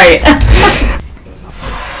I'm right.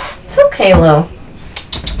 It's okay, Lou.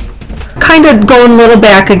 Kind of going a little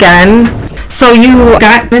back again. So you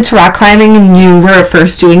got into rock climbing and you were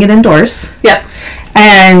first doing it indoors. Yep.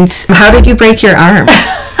 And how did you break your arm?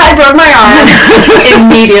 I broke my arm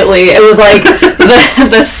immediately. It was like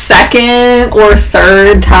the second or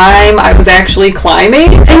third time I was actually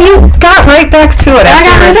climbing. And you got right back to it after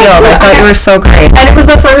you were healed. I thought you were so great. And it was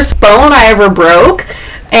the first bone I ever broke.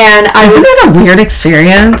 And Isn't it a weird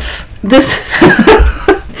experience?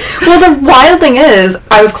 Well, the wild thing is,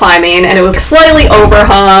 I was climbing, and it was slightly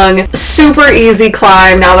overhung, super easy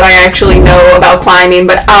climb, now that I actually know about climbing,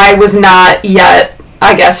 but I was not yet,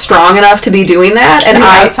 I guess, strong enough to be doing that. And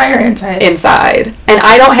outside or inside? Inside. And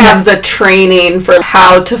I don't have the training for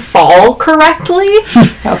how to fall correctly.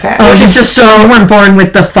 Okay. Which is just so you weren't born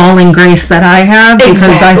with the falling grace that I have,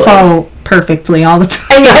 because I fall perfectly all the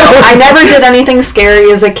time. I never did anything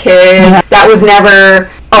scary as a kid. That was never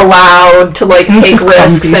allowed to take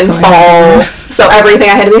risks and fall. So everything,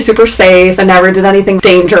 I had to be super safe and never did anything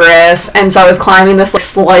dangerous. And so I was climbing this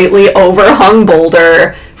slightly overhung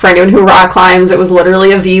boulder. For anyone who rock climbs, it was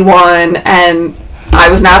literally a V1, and I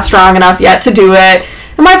was not strong enough yet to do it.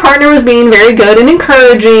 And my partner was being very good and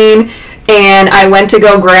encouraging, and I went to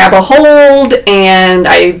go grab a hold, and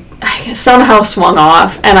I somehow swung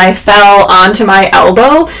off, and I fell onto my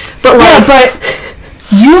elbow. But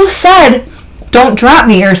you said, don't drop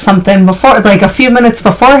me or something before, like a few minutes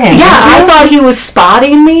beforehand. Yeah, I thought he was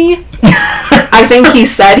spotting me. I think he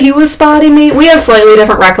said he was spotting me. We have slightly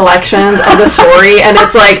different recollections of the story, and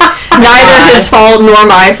it's like neither his fault nor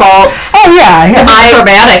my fault. Oh, yeah. Because it's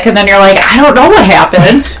dramatic, and then you're like, I don't know what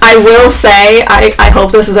happened. I will say, I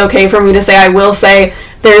hope this is okay for me to say, I will say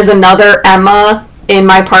there's another Emma in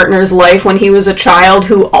my partner's life when he was a child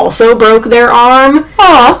who also broke their arm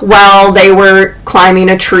while they were climbing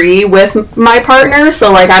a tree with my partner.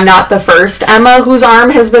 So, I'm not the first Emma whose arm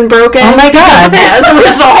has been broken. Oh my God. As a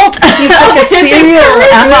result. He's like a serial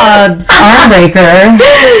Emma arm breaker.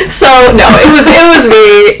 So, no, it was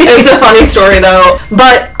me. It's a funny story, though.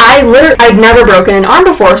 But I'd never broken an arm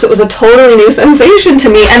before, so it was a totally new sensation to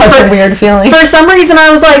me. Such a weird feeling. For some reason,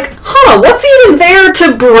 I was like, what's even there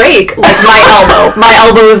to break? My elbow. My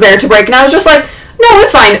elbow was there to break, and I was just like, no,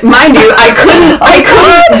 it's fine. Mind you, I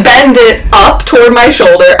couldn't bend it up toward my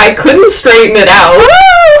shoulder. I couldn't straighten it out.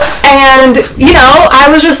 And, I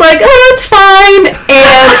was just like, it's fine.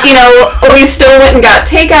 And, we still went and got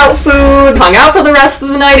takeout food, hung out for the rest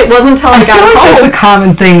of the night. It wasn't until I got home. That's a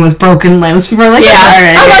common thing with broken limbs. People are like, yeah. All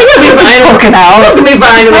right. I'm like, it'll be fine. Broken out. It's going to be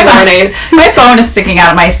fine in the morning. My bone is sticking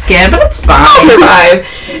out of my skin, but it's fine. I'll survive.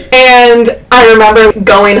 And I remember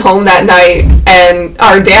going home that night, and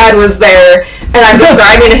our dad was there, and I'm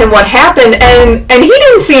describing to him what happened, and he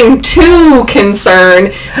didn't seem too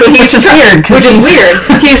concerned, but which is weird.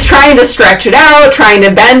 He's trying to stretch it out, trying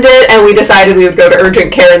to bend it, and we decided we would go to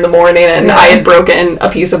urgent care in the morning, and I had broken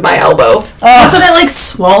a piece of my elbow. Wasn't it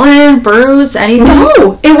swollen, bruised, anything?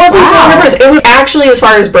 No, it wasn't swollen or bruised. It was actually, as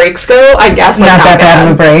far as breaks go, I guess not that bad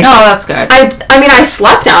of a break. Oh, that's good. I mean, I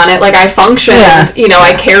slept on it, I functioned. Yeah.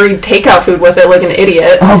 I carried takeout food with it like an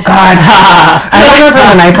idiot. Oh God. I remember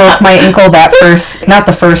when I broke my ankle not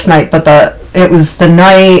the first night, but it was the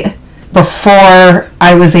night before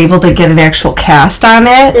I was able to get an actual cast on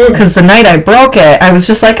it, because the night I broke it, I was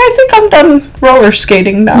just like, I think I'm done roller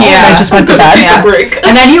skating now. Yeah. And I just went to bed. Yeah. Break.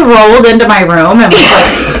 And then you rolled into my room and was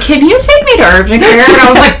like, can you take me to urgent care? And I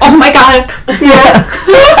was like, oh my God. Yeah.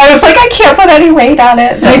 I was like, I can't put any weight on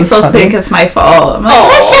it. I still think it's my fault. I'm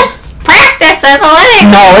like, let's just practice and let it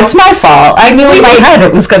go. No, it's my fault. I knew in my head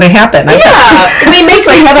it was going to happen. We make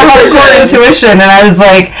I had a hardcore intuition, and I was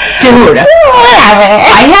like, dude,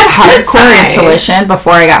 I had hardcore intuition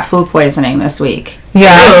before I got food poisoning this week. Yeah.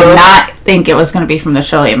 I did not think it was going to be from the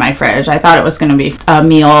chili in my fridge. I thought it was going to be a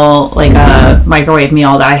meal, like a microwave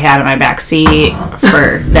meal that I had in my back seat.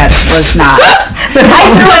 That was not. I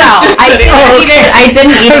threw it out. I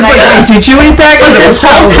didn't eat it. Did you eat that? But this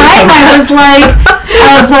whole time I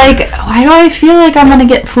was like, why do I feel like I'm going to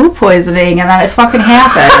get food poisoning? And then it fucking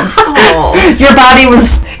happened. Your body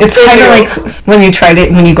was. It's kind of like when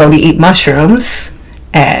you go to eat mushrooms.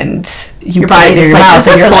 And your body is like,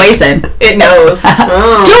 this is poison. It knows.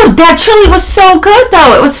 Dude, that chili was so good,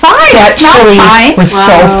 though. It was fine. That chili was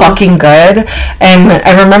so fucking good. And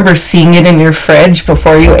I remember seeing it in your fridge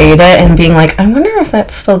before you ate it and being like, I wonder if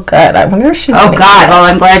that's still good. I wonder if she's Oh, God. Well,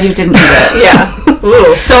 I'm glad you didn't eat it. Yeah.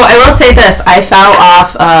 Ooh. So I will say this. I fell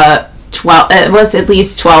off it was at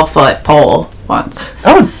least 12-foot pole once.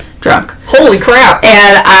 Oh. Drunk. Holy crap.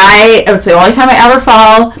 And it was the only time I ever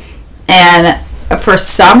fell. And for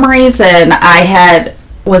some reason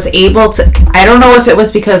was able to, I don't know if it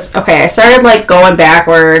was because, I started like going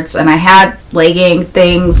backwards and I had legging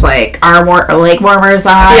things like leg warmers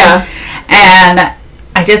on. Yeah. And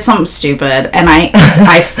I did something stupid and I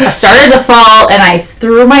started to fall and I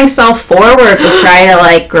threw myself forward to try to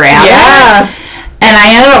like grab it. And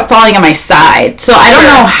I ended up falling on my side. So I don't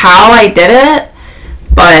know how I did it,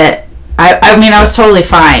 but I mean, I was totally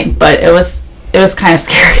fine, but it was kind of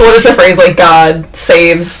scary. What is the phrase, like, God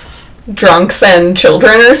saves drunks and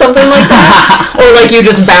children or something like that? Or, like, you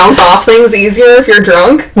just bounce off things easier if you're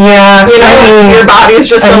drunk? Yeah. You know, your body's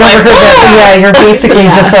just I've never heard that. Yeah, you're basically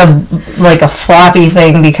just a floppy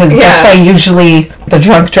thing because that's why usually the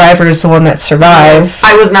drunk driver is the one that survives.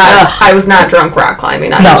 I was not drunk rock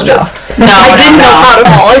climbing. I didn't know how to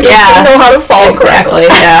fall. I didn't know how to fall exactly.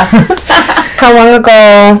 Yeah. How long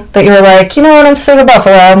ago that you were like, you know what, I'm sick of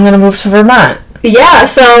Buffalo, I'm going to move to Vermont? Yeah,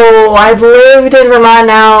 so I've lived in Vermont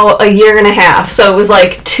now a year and a half. So it was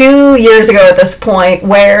like 2 years ago at this point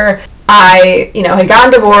where I, had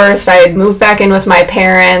gotten divorced, I had moved back in with my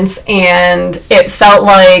parents, and it felt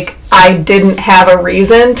like I didn't have a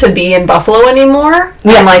reason to be in Buffalo anymore.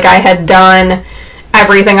 Yeah. And like I had done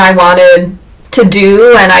everything I wanted to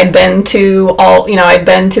do, and I'd been to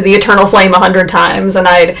the Eternal Flame 100 times, and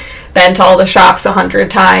I'd been to all the shops 100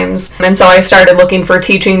 times. And so I started looking for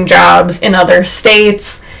teaching jobs in other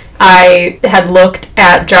states. I had looked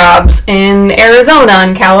at jobs in Arizona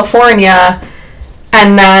and California,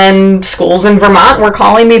 and then schools in Vermont were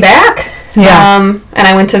calling me back. Yeah. And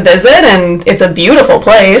I went to visit, and it's a beautiful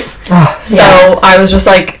place. So I was just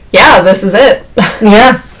like, yeah, this is it.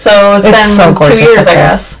 Yeah. So it's been so 2 years, I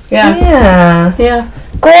guess. Yeah. Yeah.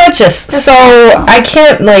 Gorgeous. So I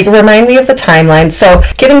can't, remind me of the timeline. So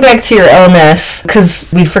getting back to your illness,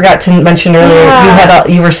 because we forgot to mention earlier,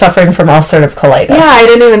 you were suffering from ulcerative colitis. Yeah, I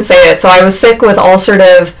didn't even say it. So I was sick with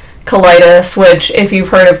ulcerative colitis, which, if you've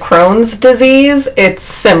heard of Crohn's disease, it's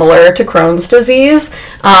similar to Crohn's disease.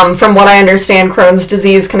 From what I understand, Crohn's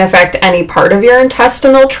disease can affect any part of your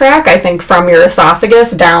intestinal tract, I think from your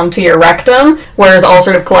esophagus down to your rectum, whereas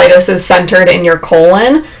ulcerative colitis is centered in your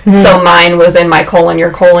colon. Mm-hmm. So mine was in my colon.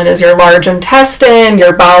 Your colon is your large intestine,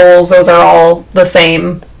 your bowels, those are all the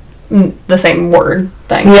same word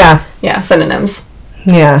thing. Yeah. Yeah, synonyms.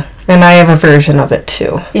 Yeah, and I have a version of it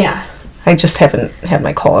too. Yeah. I just haven't had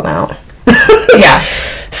my colon out. Yeah.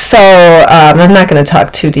 So, I'm not going to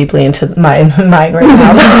talk too deeply into mine right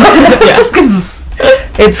now. Yeah. Because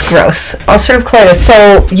it's gross. Ulcerative colitis.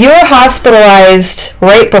 So, you were hospitalized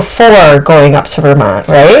right before going up to Vermont,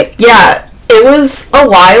 right? Yeah. It was a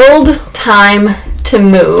wild time to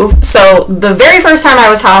move. So, the very first time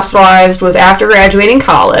I was hospitalized was after graduating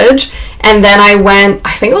college. And then I went,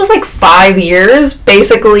 I think it was 5 years,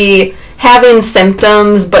 basically having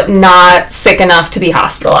symptoms but not sick enough to be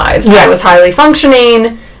hospitalized. Yeah. I was highly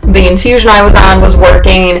functioning, the infusion I was on was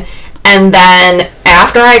working, and then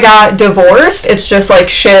after I got divorced, it's just like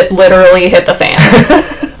shit literally hit the fan.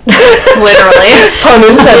 Literally. Pun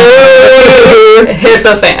intended. Hit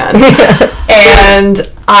the fan. And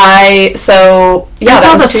It's all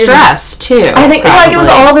the stress too. I think it was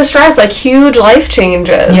all the stress, huge life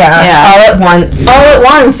changes. Yeah. All at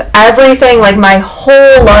once. Everything, my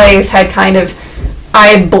whole life had I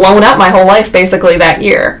had blown up my whole life basically that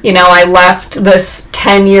year. I left this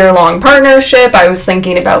 10-year-long partnership. I was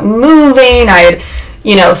thinking about moving. I had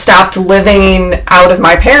stopped living out of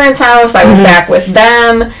my parents' house. I was back with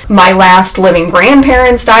them. My last living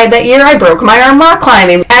grandparents died that year. I broke my arm rock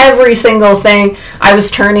climbing. Every single thing. I was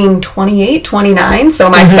turning 28, 29, so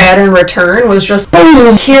my Saturn return was just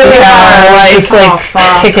boom, here we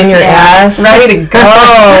are. Kicking your ass. Ready to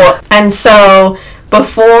go. And so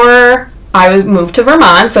before I moved to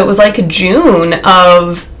Vermont, so it was June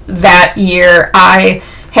of that year, I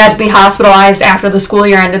had to be hospitalized after the school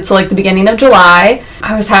year ended, so like the beginning of July.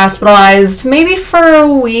 I was hospitalized maybe for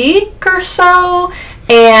a week or so,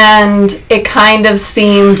 and it kind of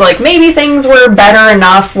seemed like maybe things were better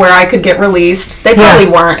enough where I could get released. They probably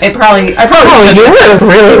weren't. I probably you were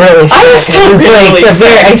really sad. I was still really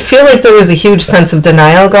sad. I feel like there was a huge sense of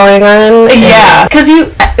denial going on. Yeah, because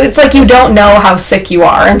it's like you don't know how sick you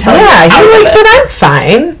are until you're like, but I'm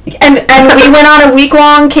fine. And we went on a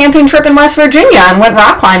week-long camping trip in West Virginia and went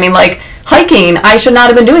rock climbing, like hiking. I should not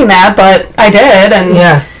have been doing that, but I did,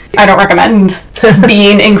 and I don't recommend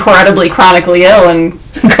being incredibly chronically ill and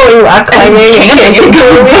going rock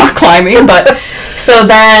climbing, but so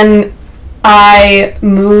then I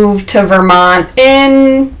moved to Vermont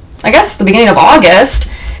in, I guess, the beginning of August,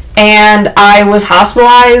 and I was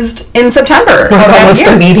hospitalized in September. Almost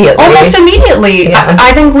immediately. Yeah.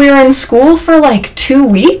 I think we were in school for like 2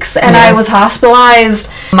 weeks, and I was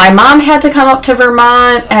hospitalized. My mom had to come up to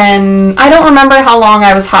Vermont, and I don't remember how long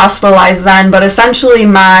I was hospitalized then, but essentially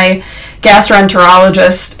my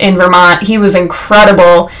gastroenterologist in Vermont, he was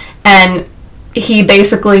incredible, and he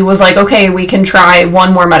basically was like, okay, we can try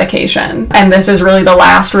one more medication, and this is really the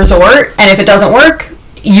last resort, and if it doesn't work,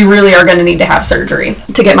 you really are going to need to have surgery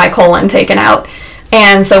to get my colon taken out.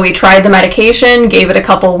 And so we tried the medication, gave it a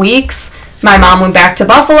couple weeks. My mom went back to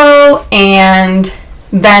Buffalo, and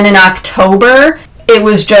then in October, it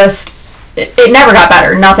was just, it never got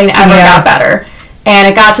better. Nothing ever got better. And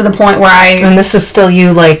it got to the point where And this is still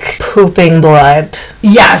you, like, pooping blood.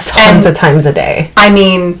 Yes. Tons of times a day. I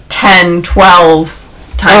mean, 10, 12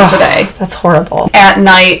 times a day. That's horrible. At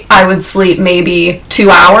night, I would sleep maybe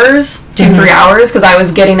 2 hours, 3 hours, because I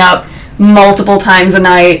was getting up multiple times a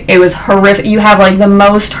night. It was horrific. You have, like, the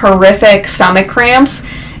most horrific stomach cramps.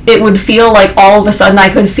 It would feel like all of a sudden I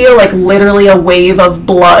could feel, like, literally a wave of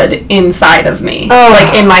blood inside of me.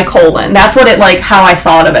 Like, in my colon. That's what how I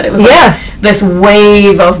thought of it. It was like this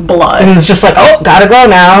wave of blood. And it was just like, oh, gotta go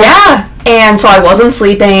now. Yeah. And so I wasn't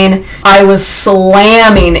sleeping. I was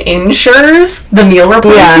slamming Ensures, the meal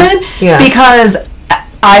replacement, because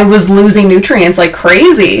I was losing nutrients like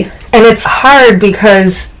crazy. And it's hard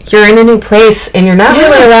because you're in a new place and you're not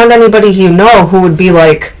really around anybody you know who would be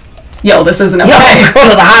like, yo, this isn't okay. Go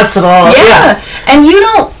to the hospital. Yeah. And you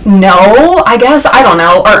don't know, I guess, I don't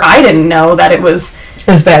know, or I didn't know that it was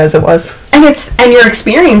as bad as it was. And you're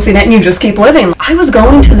experiencing it and you just keep living. I was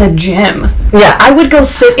going to the gym. Yeah. I would go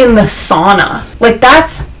sit in the sauna. Like,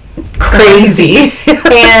 that's crazy.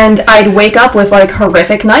 And I'd wake up with like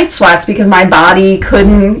horrific night sweats because my body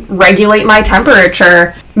couldn't regulate my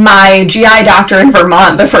temperature. My GI doctor in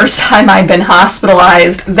Vermont, the first time I'd been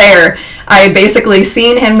hospitalized there, I had basically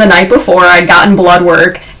seen him the night before. I'd gotten blood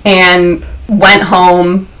work and went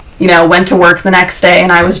home, went to work the next day,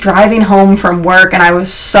 and I was driving home from work and I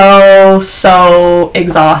was so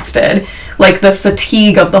exhausted. Like, the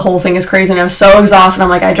fatigue of the whole thing is crazy, and I was so exhausted. I'm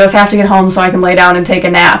like, I just have to get home so I can lay down and take a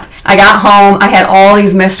nap. I got home, I had all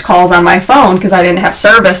these missed calls on my phone because I didn't have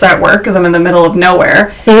service at work because I'm in the middle of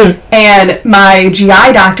nowhere. Mm-hmm. And my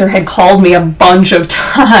GI doctor had called me a bunch of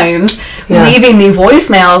times, leaving me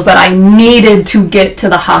voicemails that I needed to get to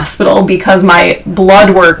the hospital because my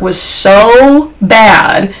blood work was so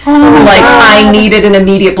bad. I needed an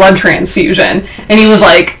immediate blood transfusion. And he was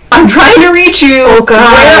like, I'm trying to reach you. Oh, God.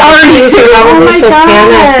 Where are you? Probably so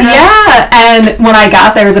panicked. Yeah. And when I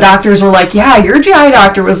got there, the doctors were like, yeah, your GI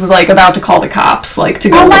doctor was like about to call the cops, like, to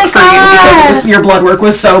go look for you because your blood work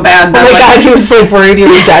was so bad. That, God, he was like worried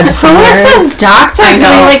you were dead somewhere. Who is this doctor? I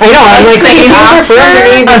know. I'm like, saint from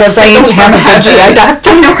heaven. I don't have a GI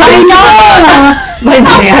doctor. I know.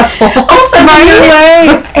 Mine's an asshole. Also, by the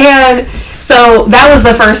way. And so that was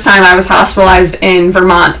the first time I was hospitalized in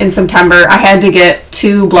Vermont in September. I had to get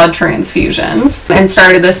 2 blood transfusions and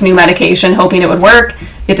started this new medication hoping it would work.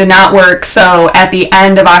 It did not work. So at the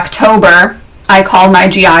end of October, I called my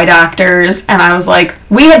GI doctors and I was like,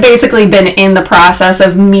 we had basically been in the process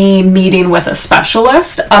of me meeting with a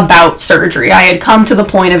specialist about surgery. I had come to the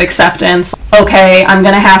point of acceptance. Okay, I'm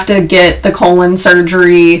going to have to get the colon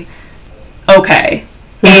surgery. Okay.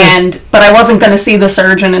 But I wasn't going to see the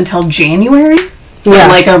surgeon until January for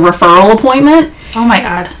like a referral appointment. Oh my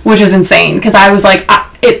God. Which is insane because I was like,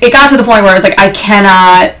 it got to the point where I was like, I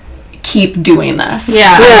cannot keep doing this.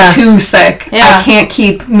 Yeah. I'm too sick. Yeah. I can't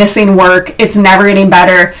keep missing work. It's never getting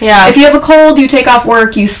better. Yeah. If you have a cold, you take off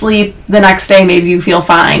work, you sleep, the next day maybe you feel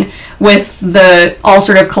fine. With the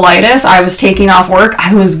ulcerative colitis, I was taking off work.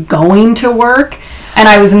 I was going to work. and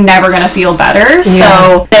I was never going to feel better.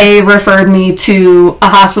 So they referred me to a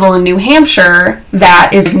hospital in New Hampshire that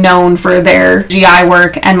is known for their GI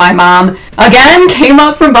work. And my mom, again, came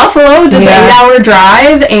up from Buffalo, did the 8-hour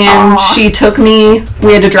drive, and she took me.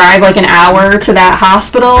 We had to drive like an hour to that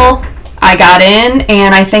hospital. I got in,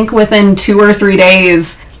 and I think within 2 or 3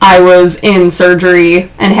 days, I was in surgery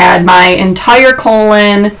and had my entire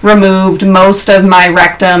colon removed, most of my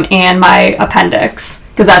rectum, and my appendix,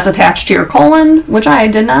 because that's attached to your colon, which I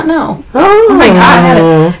did not know. Oh my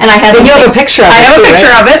God! And I had. And you have a picture of it. I have a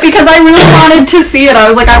picture of it because I really wanted to see it. I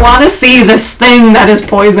was like, I want to see this thing that is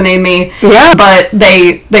poisoning me. Yeah. But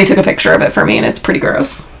they took a picture of it for me, and it's pretty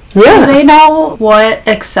gross. Yeah. Do they know what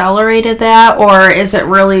accelerated that, or is it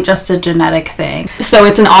really just a genetic thing? So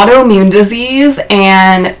it's an autoimmune disease,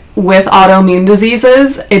 and with autoimmune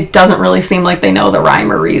diseases, it doesn't really seem like they know the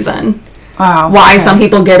rhyme or reason. Wow. Why some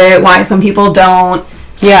people get it, why some people don't.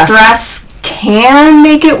 Yeah. Stress can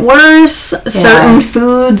make it worse. Yeah. Certain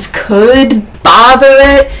foods could bother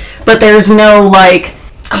it, but there's no, like,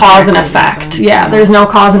 cause and effect. Yeah, there's no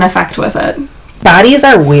cause and effect with it. Bodies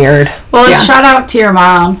are weird. Well, shout out to your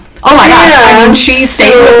mom. Oh my gosh, I mean, she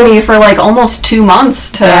stayed with me for like almost 2 months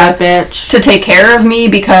to take care of me,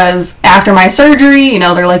 because after my surgery, you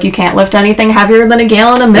know, they're like, you can't lift anything heavier than a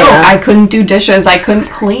gallon of milk. Yeah. I couldn't do dishes. I couldn't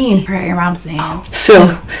clean. I forgot your mom's name. Sue.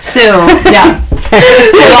 Yeah.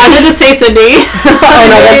 I wanted to say Cindy. Oh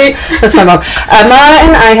no, that's my mom. Emma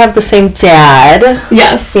and I have the same dad.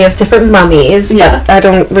 Yes. We have different mummies. Yeah. But I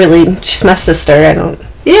don't really, she's my sister. I don't.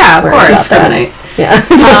 Yeah, of course. Discriminate. Yeah,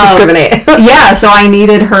 don't discriminate. Yeah, so I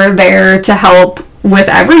needed her there to help with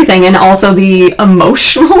everything, and also the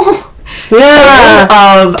emotional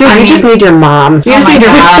of... Dude, you just need your mom. You just need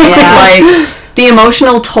your mom. Like, the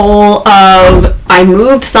emotional toll of, I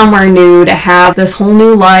moved somewhere new to have this whole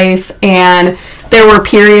new life, and there were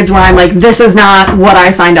periods where I'm like, this is not what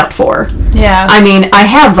I signed up for. Yeah. I mean, I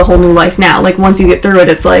have the whole new life now. Like, once you get through it,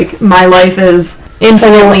 it's like, my life is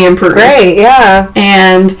infinitely improved. Great, yeah.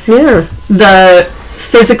 And the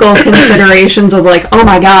physical considerations of like, oh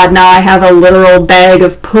my God, now I have a literal bag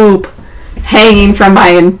of poop hanging from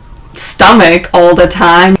my stomach all the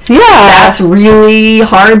time. Yeah. That's really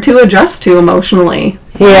hard to adjust to emotionally.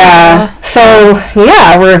 Yeah. So,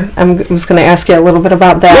 I was going to ask you a little bit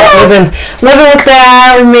about that. Living with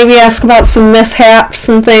that, or maybe ask about some mishaps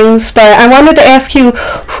and things. But I wanted to ask you,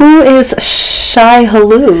 who is Shai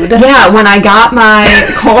Hulud? Yeah, when I got my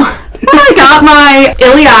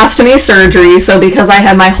ileostomy surgery, so because I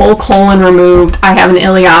had my whole colon removed, I have an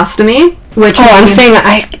ileostomy. I'm saying,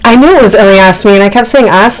 I knew it was ileostomy, and I kept saying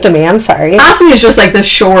ostomy. I'm sorry. Ostomy is just like the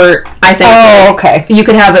short, I think. Oh, okay. You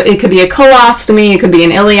could have, it could be a colostomy, it could be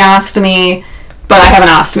an ileostomy, but I have an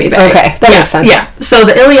ostomy bag. Okay, that makes sense. Yeah, so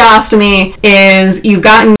the ileostomy is, you've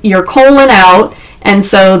gotten your colon out, and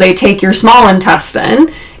so they take your small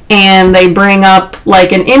intestine, and they bring up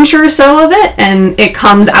like an inch or so of it, and it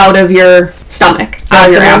comes out of your stomach, out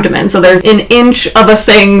of your abdomen. So there's an inch of a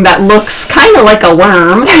thing that looks kind of like a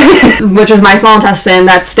worm, which is my small intestine,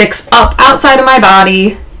 that sticks up outside of my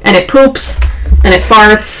body, and it poops, and it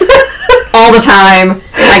farts all the time.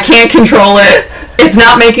 I can't control it. It's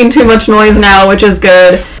not making too much noise now, which is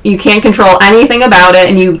good. You can't control anything about it,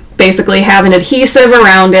 and you basically have an adhesive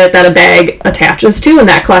around it that a bag attaches to, and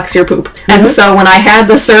that collects your poop. Mm-hmm. And so when I had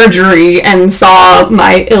the surgery and saw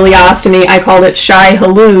my ileostomy, I called it Shai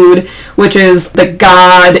Hulud, which is the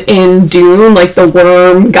god in Dune, like the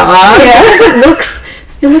worm god. Yeah.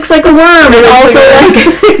 It looks like a worm, and also like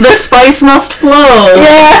the spice must flow.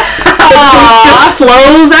 Yeah. It just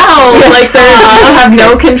flows out. Like you have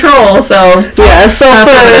no control. So so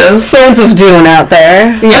for fans of Dune out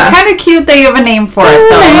there, it's kind of cute that you have a name for it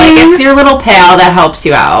though. Like it's your little pal that helps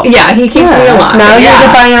you out. Yeah, he keeps me alive. Now you're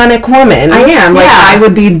the bionic woman. I am. Like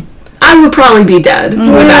I would probably be dead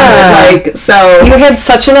without it. Like, so you had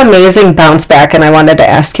such an amazing bounce back, and I wanted to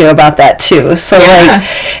ask you about that too. So like,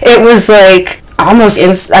 it was like almost,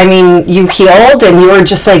 you healed, and you were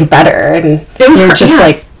just like better, and you were just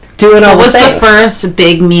like doing all the things. What was the first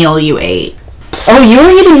big meal you ate? Oh, you were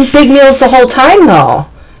eating big meals the whole time though,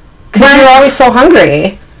 because you were always so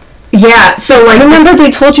hungry. Yeah, so like, remember they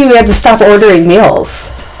told you had to stop ordering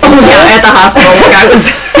meals. Oh yeah, at the hospital, like I was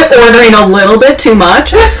ordering a little bit too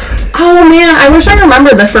much. Oh man, I wish I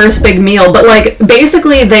remembered the first big meal, but like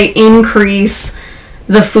basically they increase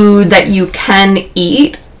the food that you can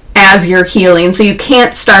eat as you're healing. So you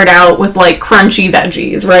can't start out with like crunchy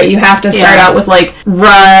veggies, right? You have to start out with like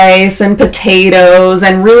rice and potatoes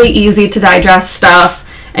and really easy to digest stuff,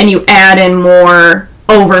 and you add in more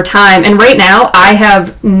over time. And right now I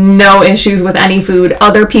have no issues with any food.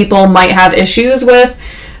 Other people might have issues with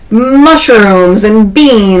mushrooms and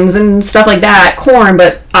beans and stuff like that, corn,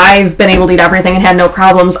 but I've been able to eat everything and had no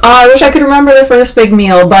problems. Oh, I wish I could remember the first big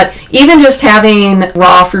meal, but even just having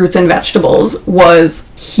raw fruits and vegetables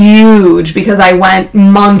was huge because I went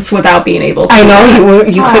months without being able to. I know,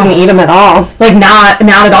 you couldn't eat them at all. Like, not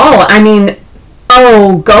at all. I mean,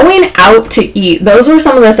 going out to eat. Those were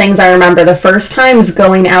some of the things I remember. The first times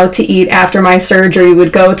going out to eat after my surgery,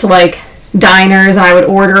 would go to, like, diners and I would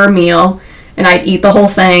order a meal and I'd eat the whole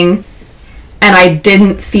thing and I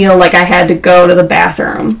didn't feel like I had to go to the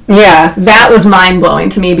bathroom. Yeah. That was mind-blowing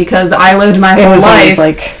to me because I lived my whole life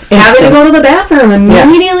like having to go to the bathroom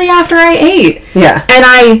immediately after I ate. Yeah. And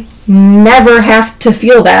I never have to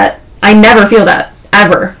feel that. I never feel that.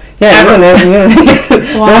 Ever. Yeah, ever.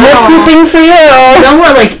 Wow. No more pooping for you. No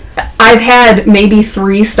more, like, I've had maybe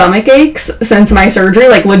 3 stomach aches since my surgery,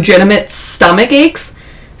 like legitimate stomach aches.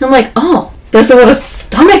 And I'm like, oh, this is what a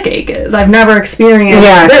stomach ache is. I've never experienced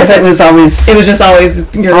this. It was just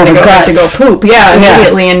always, you're going to have to go poop. Yeah,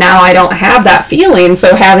 immediately. And now I don't have that feeling.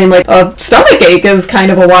 So having, like, a stomach ache is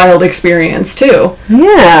kind of a wild experience, too.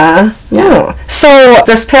 Yeah. Yeah. So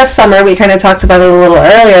this past summer, we kind of talked about it a little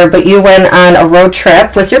earlier, but you went on a road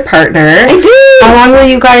trip with your partner. I did. How long were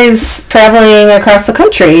you guys traveling across the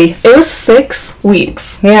country? It was 6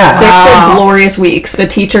 weeks. Yeah. 6 glorious weeks. The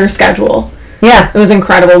teacher's schedule. Yeah. It was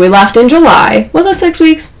incredible. We left in July. Was it 6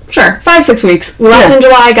 weeks? Sure. 5-6 weeks. We left in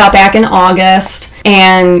July, got back in August,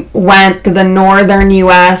 and went to the northern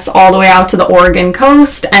U.S. all the way out to the Oregon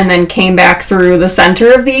coast, and then came back through the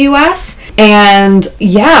center of the U.S. And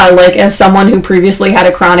yeah, like, as someone who previously had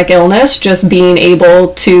a chronic illness, just being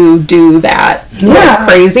able to do that was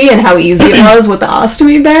crazy, and how easy it was with the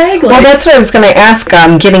ostomy bag. Like, well, that's what I was going to ask,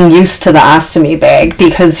 getting used to the ostomy bag,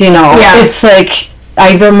 because, it's like,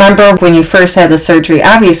 I remember when you first had the surgery,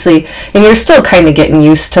 obviously, and you're still kind of getting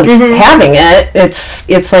used to having it.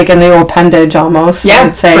 It's like a new appendage almost, I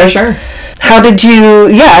would say. For sure. How did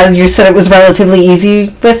you said it was relatively easy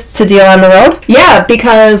to deal on the road? Yeah,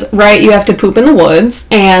 because, you have to poop in the woods,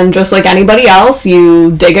 and just like anybody else,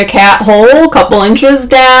 you dig a cat hole a couple inches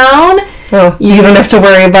down. Oh, you don't have to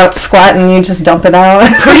worry about squatting, you just dump it out.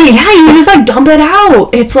 You just, like, dump it out.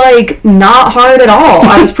 It's, like, not hard at all.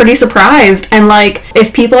 I was pretty surprised. And, like,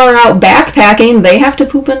 if people are out backpacking, they have to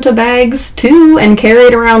poop into bags, too, and carry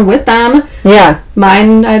it around with them. Yeah.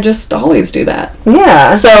 Mine, I just always do that.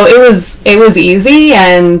 Yeah. So it was easy,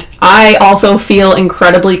 and I also feel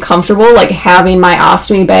incredibly comfortable, like, having my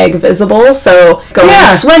ostomy bag visible. So going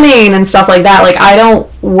swimming and stuff like that, like, I don't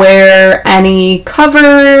wear any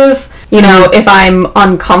covers, if I'm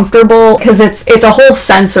uncomfortable, because it's a whole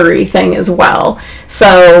sensory thing as well.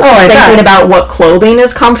 So thinking about what clothing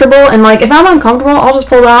is comfortable, and, like, if I'm uncomfortable, I'll just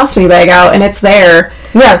pull the ostomy bag out, and it's there.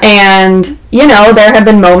 Yeah. And, there have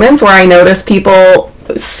been moments where I notice people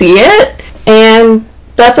see it, and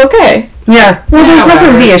that's okay. Yeah. Well, there's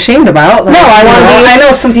nothing to be ashamed about. Like, I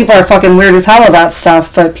know some people are fucking weird as hell about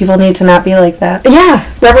stuff, but people need to not be like that. Yeah.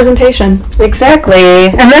 Representation. Exactly.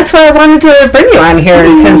 And that's why I wanted to bring you on here,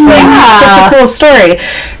 because, it's such a cool story.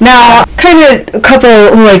 Now, kind of a couple,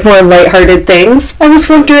 like, more lighthearted things. I was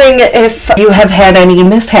wondering if you have had any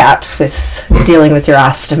mishaps with dealing with your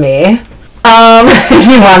ostomy. If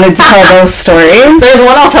you wanted to tell those stories. There's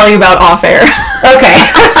one I'll tell you about off air. Okay.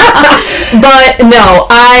 But no,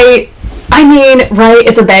 I mean,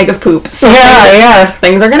 it's a bag of poop. So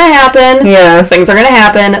things are going to happen. Yeah. Things are going to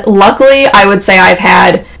happen. Luckily, I would say I've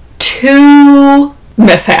had 2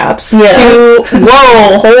 mishaps. Yeah. 2,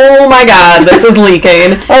 oh my God, this is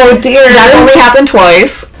leaking. Oh dear. That's only happened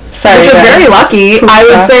twice. Sorry, which is very lucky. I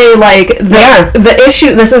would say, like, the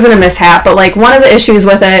issue, this isn't a mishap, but, like, one of the issues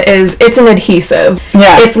with it is it's an adhesive.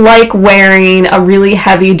 Yeah. It's like wearing a really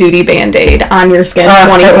heavy-duty Band-Aid on your skin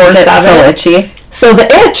 24/7. So itchy. So the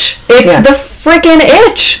itch. It's the freaking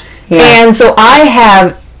itch. Yeah. And so I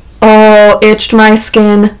have, itched my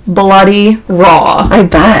skin bloody raw. I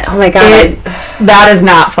bet. Oh my God. That is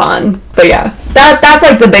not fun. But yeah, that's,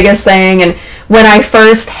 like, the biggest thing. And when I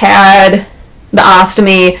first had the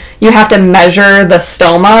ostomy, you have to measure the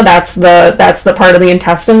stoma. That's the part of the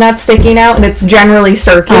intestine that's sticking out, and it's generally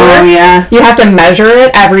circular. Oh, yeah. You have to measure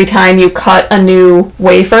it every time you cut a new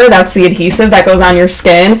wafer. That's the adhesive that goes on your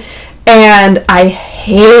skin. And I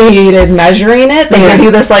hated measuring it. They give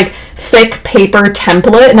you this, like, thick paper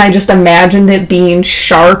template, and I just imagined it being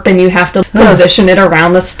sharp, and you have to position it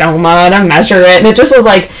around the stoma to measure it, and it just was,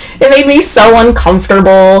 like, it made me so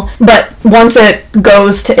uncomfortable. But once it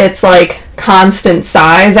goes to its, like, constant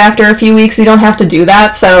size after a few weeks, you don't have to do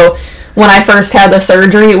that. So when I first had the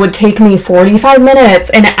surgery, it would take me 45 minutes,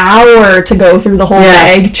 an hour to go through the whole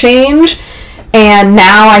bag change, and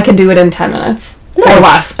now I can do it in 10 minutes. or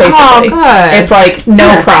less, basically. good. It's like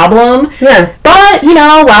no problem. Yeah. But,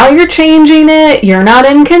 while you're changing it, you're not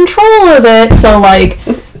in control of it. So, like,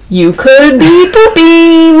 you could be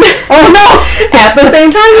pooping. Oh, no. At the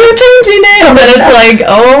same time you're changing it. And then it's like,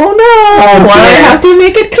 oh, no. Well, I have to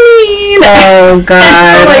make it clean. Oh, God.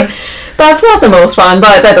 And so, like, that's not the most fun,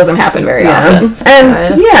 but that doesn't happen very often.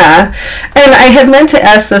 And and I had meant to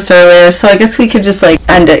ask this earlier, so I guess we could just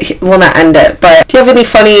end it. Well, not end it, but do you have any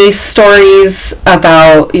funny stories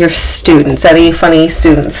about your students? Any funny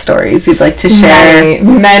student stories you'd like to share?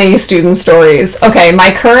 Many student stories. Okay,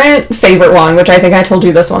 my current favorite one, which I think I told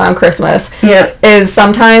you this one on Christmas, is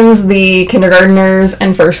sometimes the kindergartners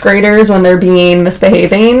and first graders, when they're being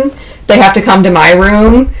misbehaving, they have to come to my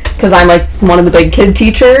room because I'm one of the big kid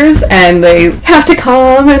teachers, and they have to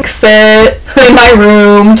come and sit in my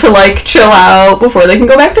room to chill out before they can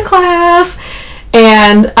go back to class.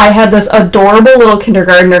 And I had this adorable little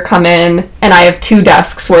kindergartner come in, and I have 2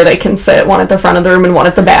 desks where they can sit, one at the front of the room and one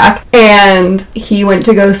at the back. And he went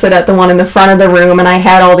to go sit at the one in the front of the room, and I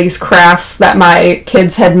had all these crafts that my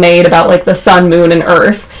kids had made about the sun, moon, and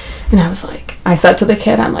earth. And I said to the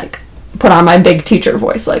kid, put on my big teacher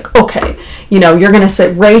voice, okay, you're gonna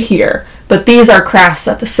sit right here, but these are crafts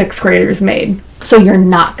that the 6th graders made, so you're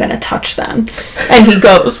not gonna touch them. And he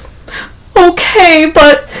goes, okay,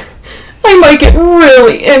 but I might get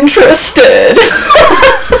really interested. The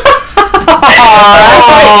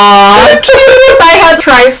cutest. I had to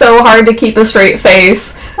try so hard to keep a straight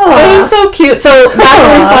face. It was so cute. So that's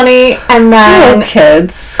really funny. And then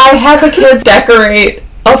kids. I had the kids decorate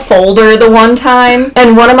a folder the one time,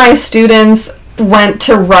 and one of my students went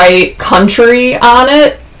to write country on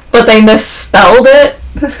it, but they misspelled it.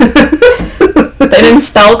 They didn't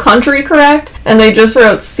spell country correct, and they just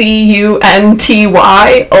wrote CUNTY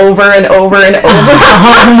over and over and over.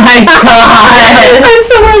 Oh my God. And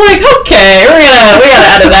so we're like, okay, we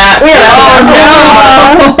gotta edit that.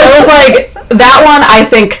 It was that one, I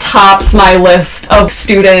think, tops my list of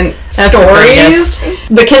student stories.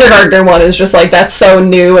 The kindergartner one is just that's so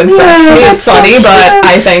new and fresh to me. It's funny, but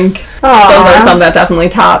I think those are some that definitely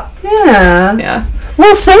top. Yeah.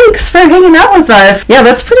 Well, thanks for hanging out with us. Yeah,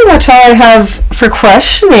 that's pretty much all I have for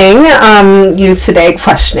questioning you today.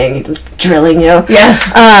 Drilling you.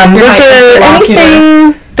 Yes. Was there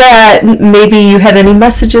anything that maybe you had any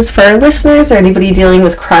messages for our listeners, or anybody dealing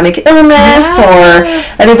with chronic illness, or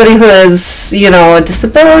anybody who has, a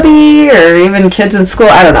disability, or even kids in school?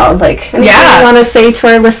 I don't know. Anything you want to say to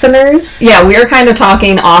our listeners? Yeah, we were kind of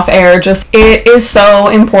talking off air. Just it is so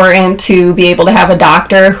important to be able to have a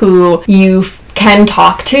doctor who you can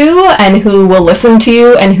talk to and who will listen to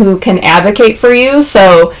you and who can advocate for you.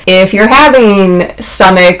 So if you're having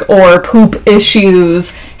stomach or poop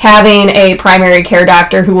issues, having a primary care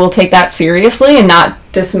doctor who will take that seriously and not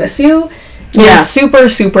dismiss you is super,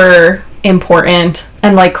 super important.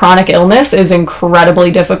 And chronic illness is incredibly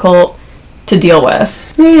difficult to deal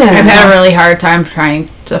with. Yeah. I've had a really hard time trying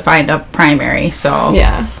to find a primary, so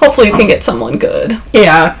yeah. Hopefully you can get someone good.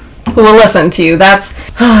 Yeah. Who will listen to you. That's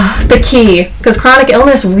the key, because chronic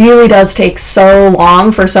illness really does take so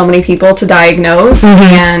long for so many people to diagnose,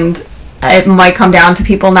 and it might come down to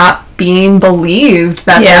people not being believed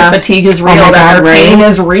that their fatigue is real, that their pain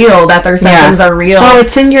is real, that their symptoms are real. Well,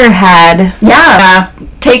 it's in your head. Yeah.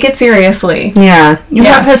 Take it seriously. Yeah. You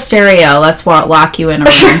have hysteria. Let's lock you in a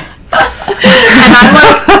room.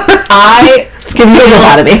 It's giving you a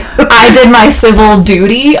lobotomy. I did my civil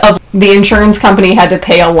duty of the insurance company had to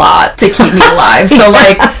pay a lot to keep me alive. So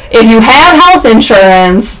if you have health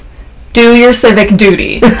insurance, do your civic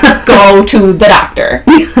duty. Go to the doctor.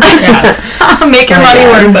 Yes. Make your money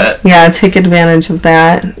worth it. Yeah, take advantage of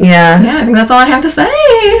that. Yeah. Yeah, I think that's all I have to say.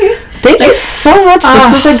 Thank you so much.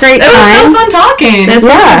 This was a great time. It was so fun talking. This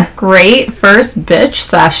was a great first bitch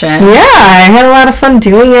session. Yeah, I had a lot of fun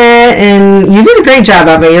doing it, and you did a great job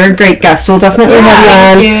of it. You're a great guest. We'll definitely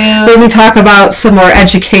have you on. Maybe talk about some more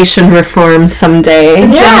education reform someday.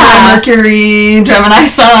 Gemini Mercury, Gemini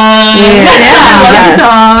Sun. Yeah. Love to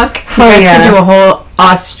talk. You guys could do a whole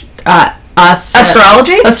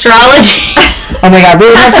astrology. Oh my God, we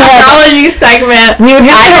would have to have astrology segment. We would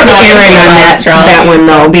have to have Erin on that one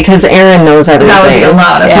though, because Erin knows everything. That would be a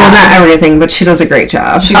lot of Well, not everything, but she does a great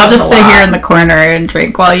job. I'll just sit here in the corner and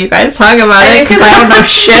drink while you guys talk about it, because I don't know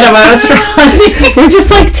shit about astrology. You're just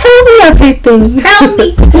tell me everything. Tell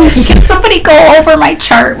me. Can somebody go over my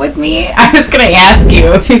chart with me? I was going to ask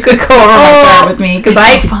you if you could go over my chart with me, because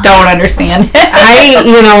I don't understand it.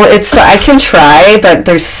 I can try, but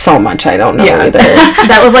there's so much I don't know either.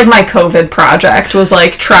 That was my COVID project. project was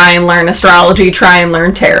like try and learn astrology, try and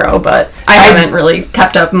learn tarot, but I haven't really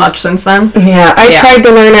kept up much since then. Yeah, I tried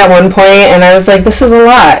to learn at one point, and I was like, this is a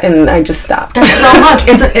lot, and I just stopped. There's so much.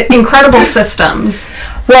 It's incredible systems.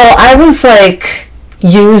 Well, I was like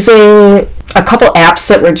using a couple apps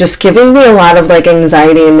that were just giving me a lot of like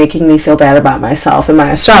anxiety and making me feel bad about myself and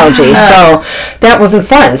my astrology. So that wasn't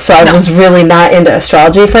fun. So I was really not into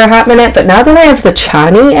astrology for a hot minute. But now that I have the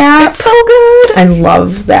Chani app, It's so good. I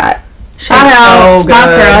love that. Shout out, so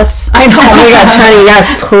sponsor good. us. I know. Oh my God, Chani,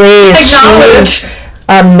 yes, please. She's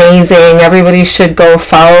amazing. Everybody should go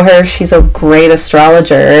follow her. She's a great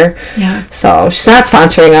astrologer. Yeah. So she's not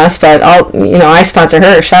sponsoring us, but I sponsor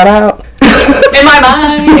her. Shout out. In my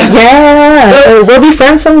mind. Yeah, we'll be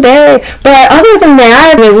friends someday. But other than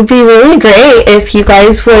that, it would be really great if you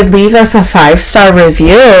guys would leave us a 5-star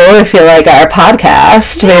review if you like our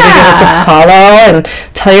podcast. Maybe give us a follow and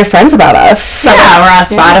tell your friends about us. Yeah, we're on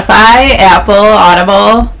Spotify, Apple,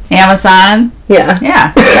 Audible, Amazon. Yeah.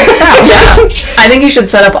 Yeah. I think you should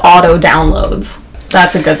set up auto downloads.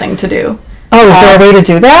 That's a good thing to do. Oh, is there a way to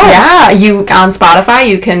do that? Yeah, you on Spotify,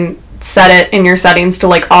 you can set it in your settings to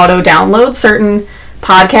like auto download certain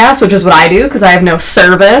podcasts, which is what I do because I have no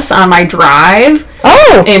service on my drive.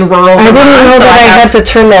 Oh, in rural I didn't Vermont, know so that I have to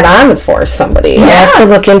turn that on for somebody. I have to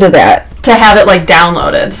look into that. to have it like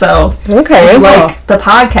downloaded. So Okay. if you like the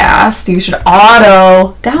podcast, you should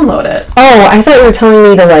auto download it. Oh, I thought you were telling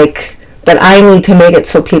me to like that I need to make it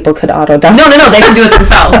so people could auto download. No, they can do it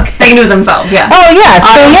themselves. They can do it themselves, yeah. Oh yeah,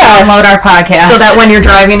 so Download our podcast. So that when you're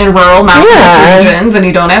driving in rural mountainous regions and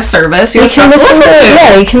you don't have service, you're you can listen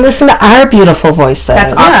to you can listen to our beautiful voices.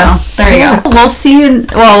 That's awesome. Yes. There you go. We'll see you.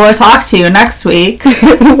 Well, we'll talk to you next week.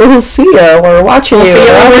 We'll see you. We're watching you. see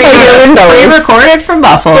you outside your windows. Pre-recorded from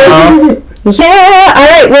Buffalo. Yeah. All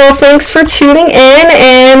right. Well, thanks for tuning in,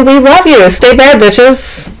 and we love you. Stay bad,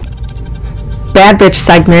 bitches. Bad Bitch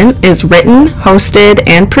segment is written, hosted,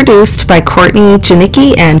 and produced by Courtney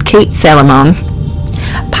Janicki and Kate Salamone.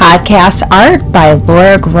 Podcast art by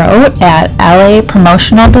Laura Grote at LA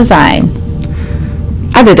Promotional Design.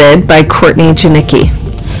 Edited by Courtney Janicki.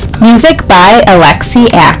 Music by Alexi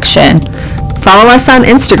Action. Follow us on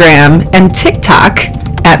Instagram and TikTok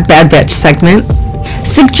at Bad Bitch segment.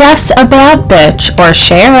 Suggest a bad bitch or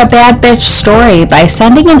share a bad bitch story by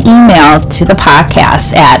sending an email to the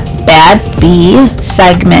podcast at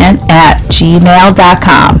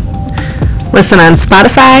badbsegment@gmail.com. Listen on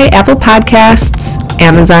Spotify, Apple Podcasts,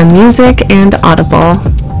 Amazon Music, and Audible.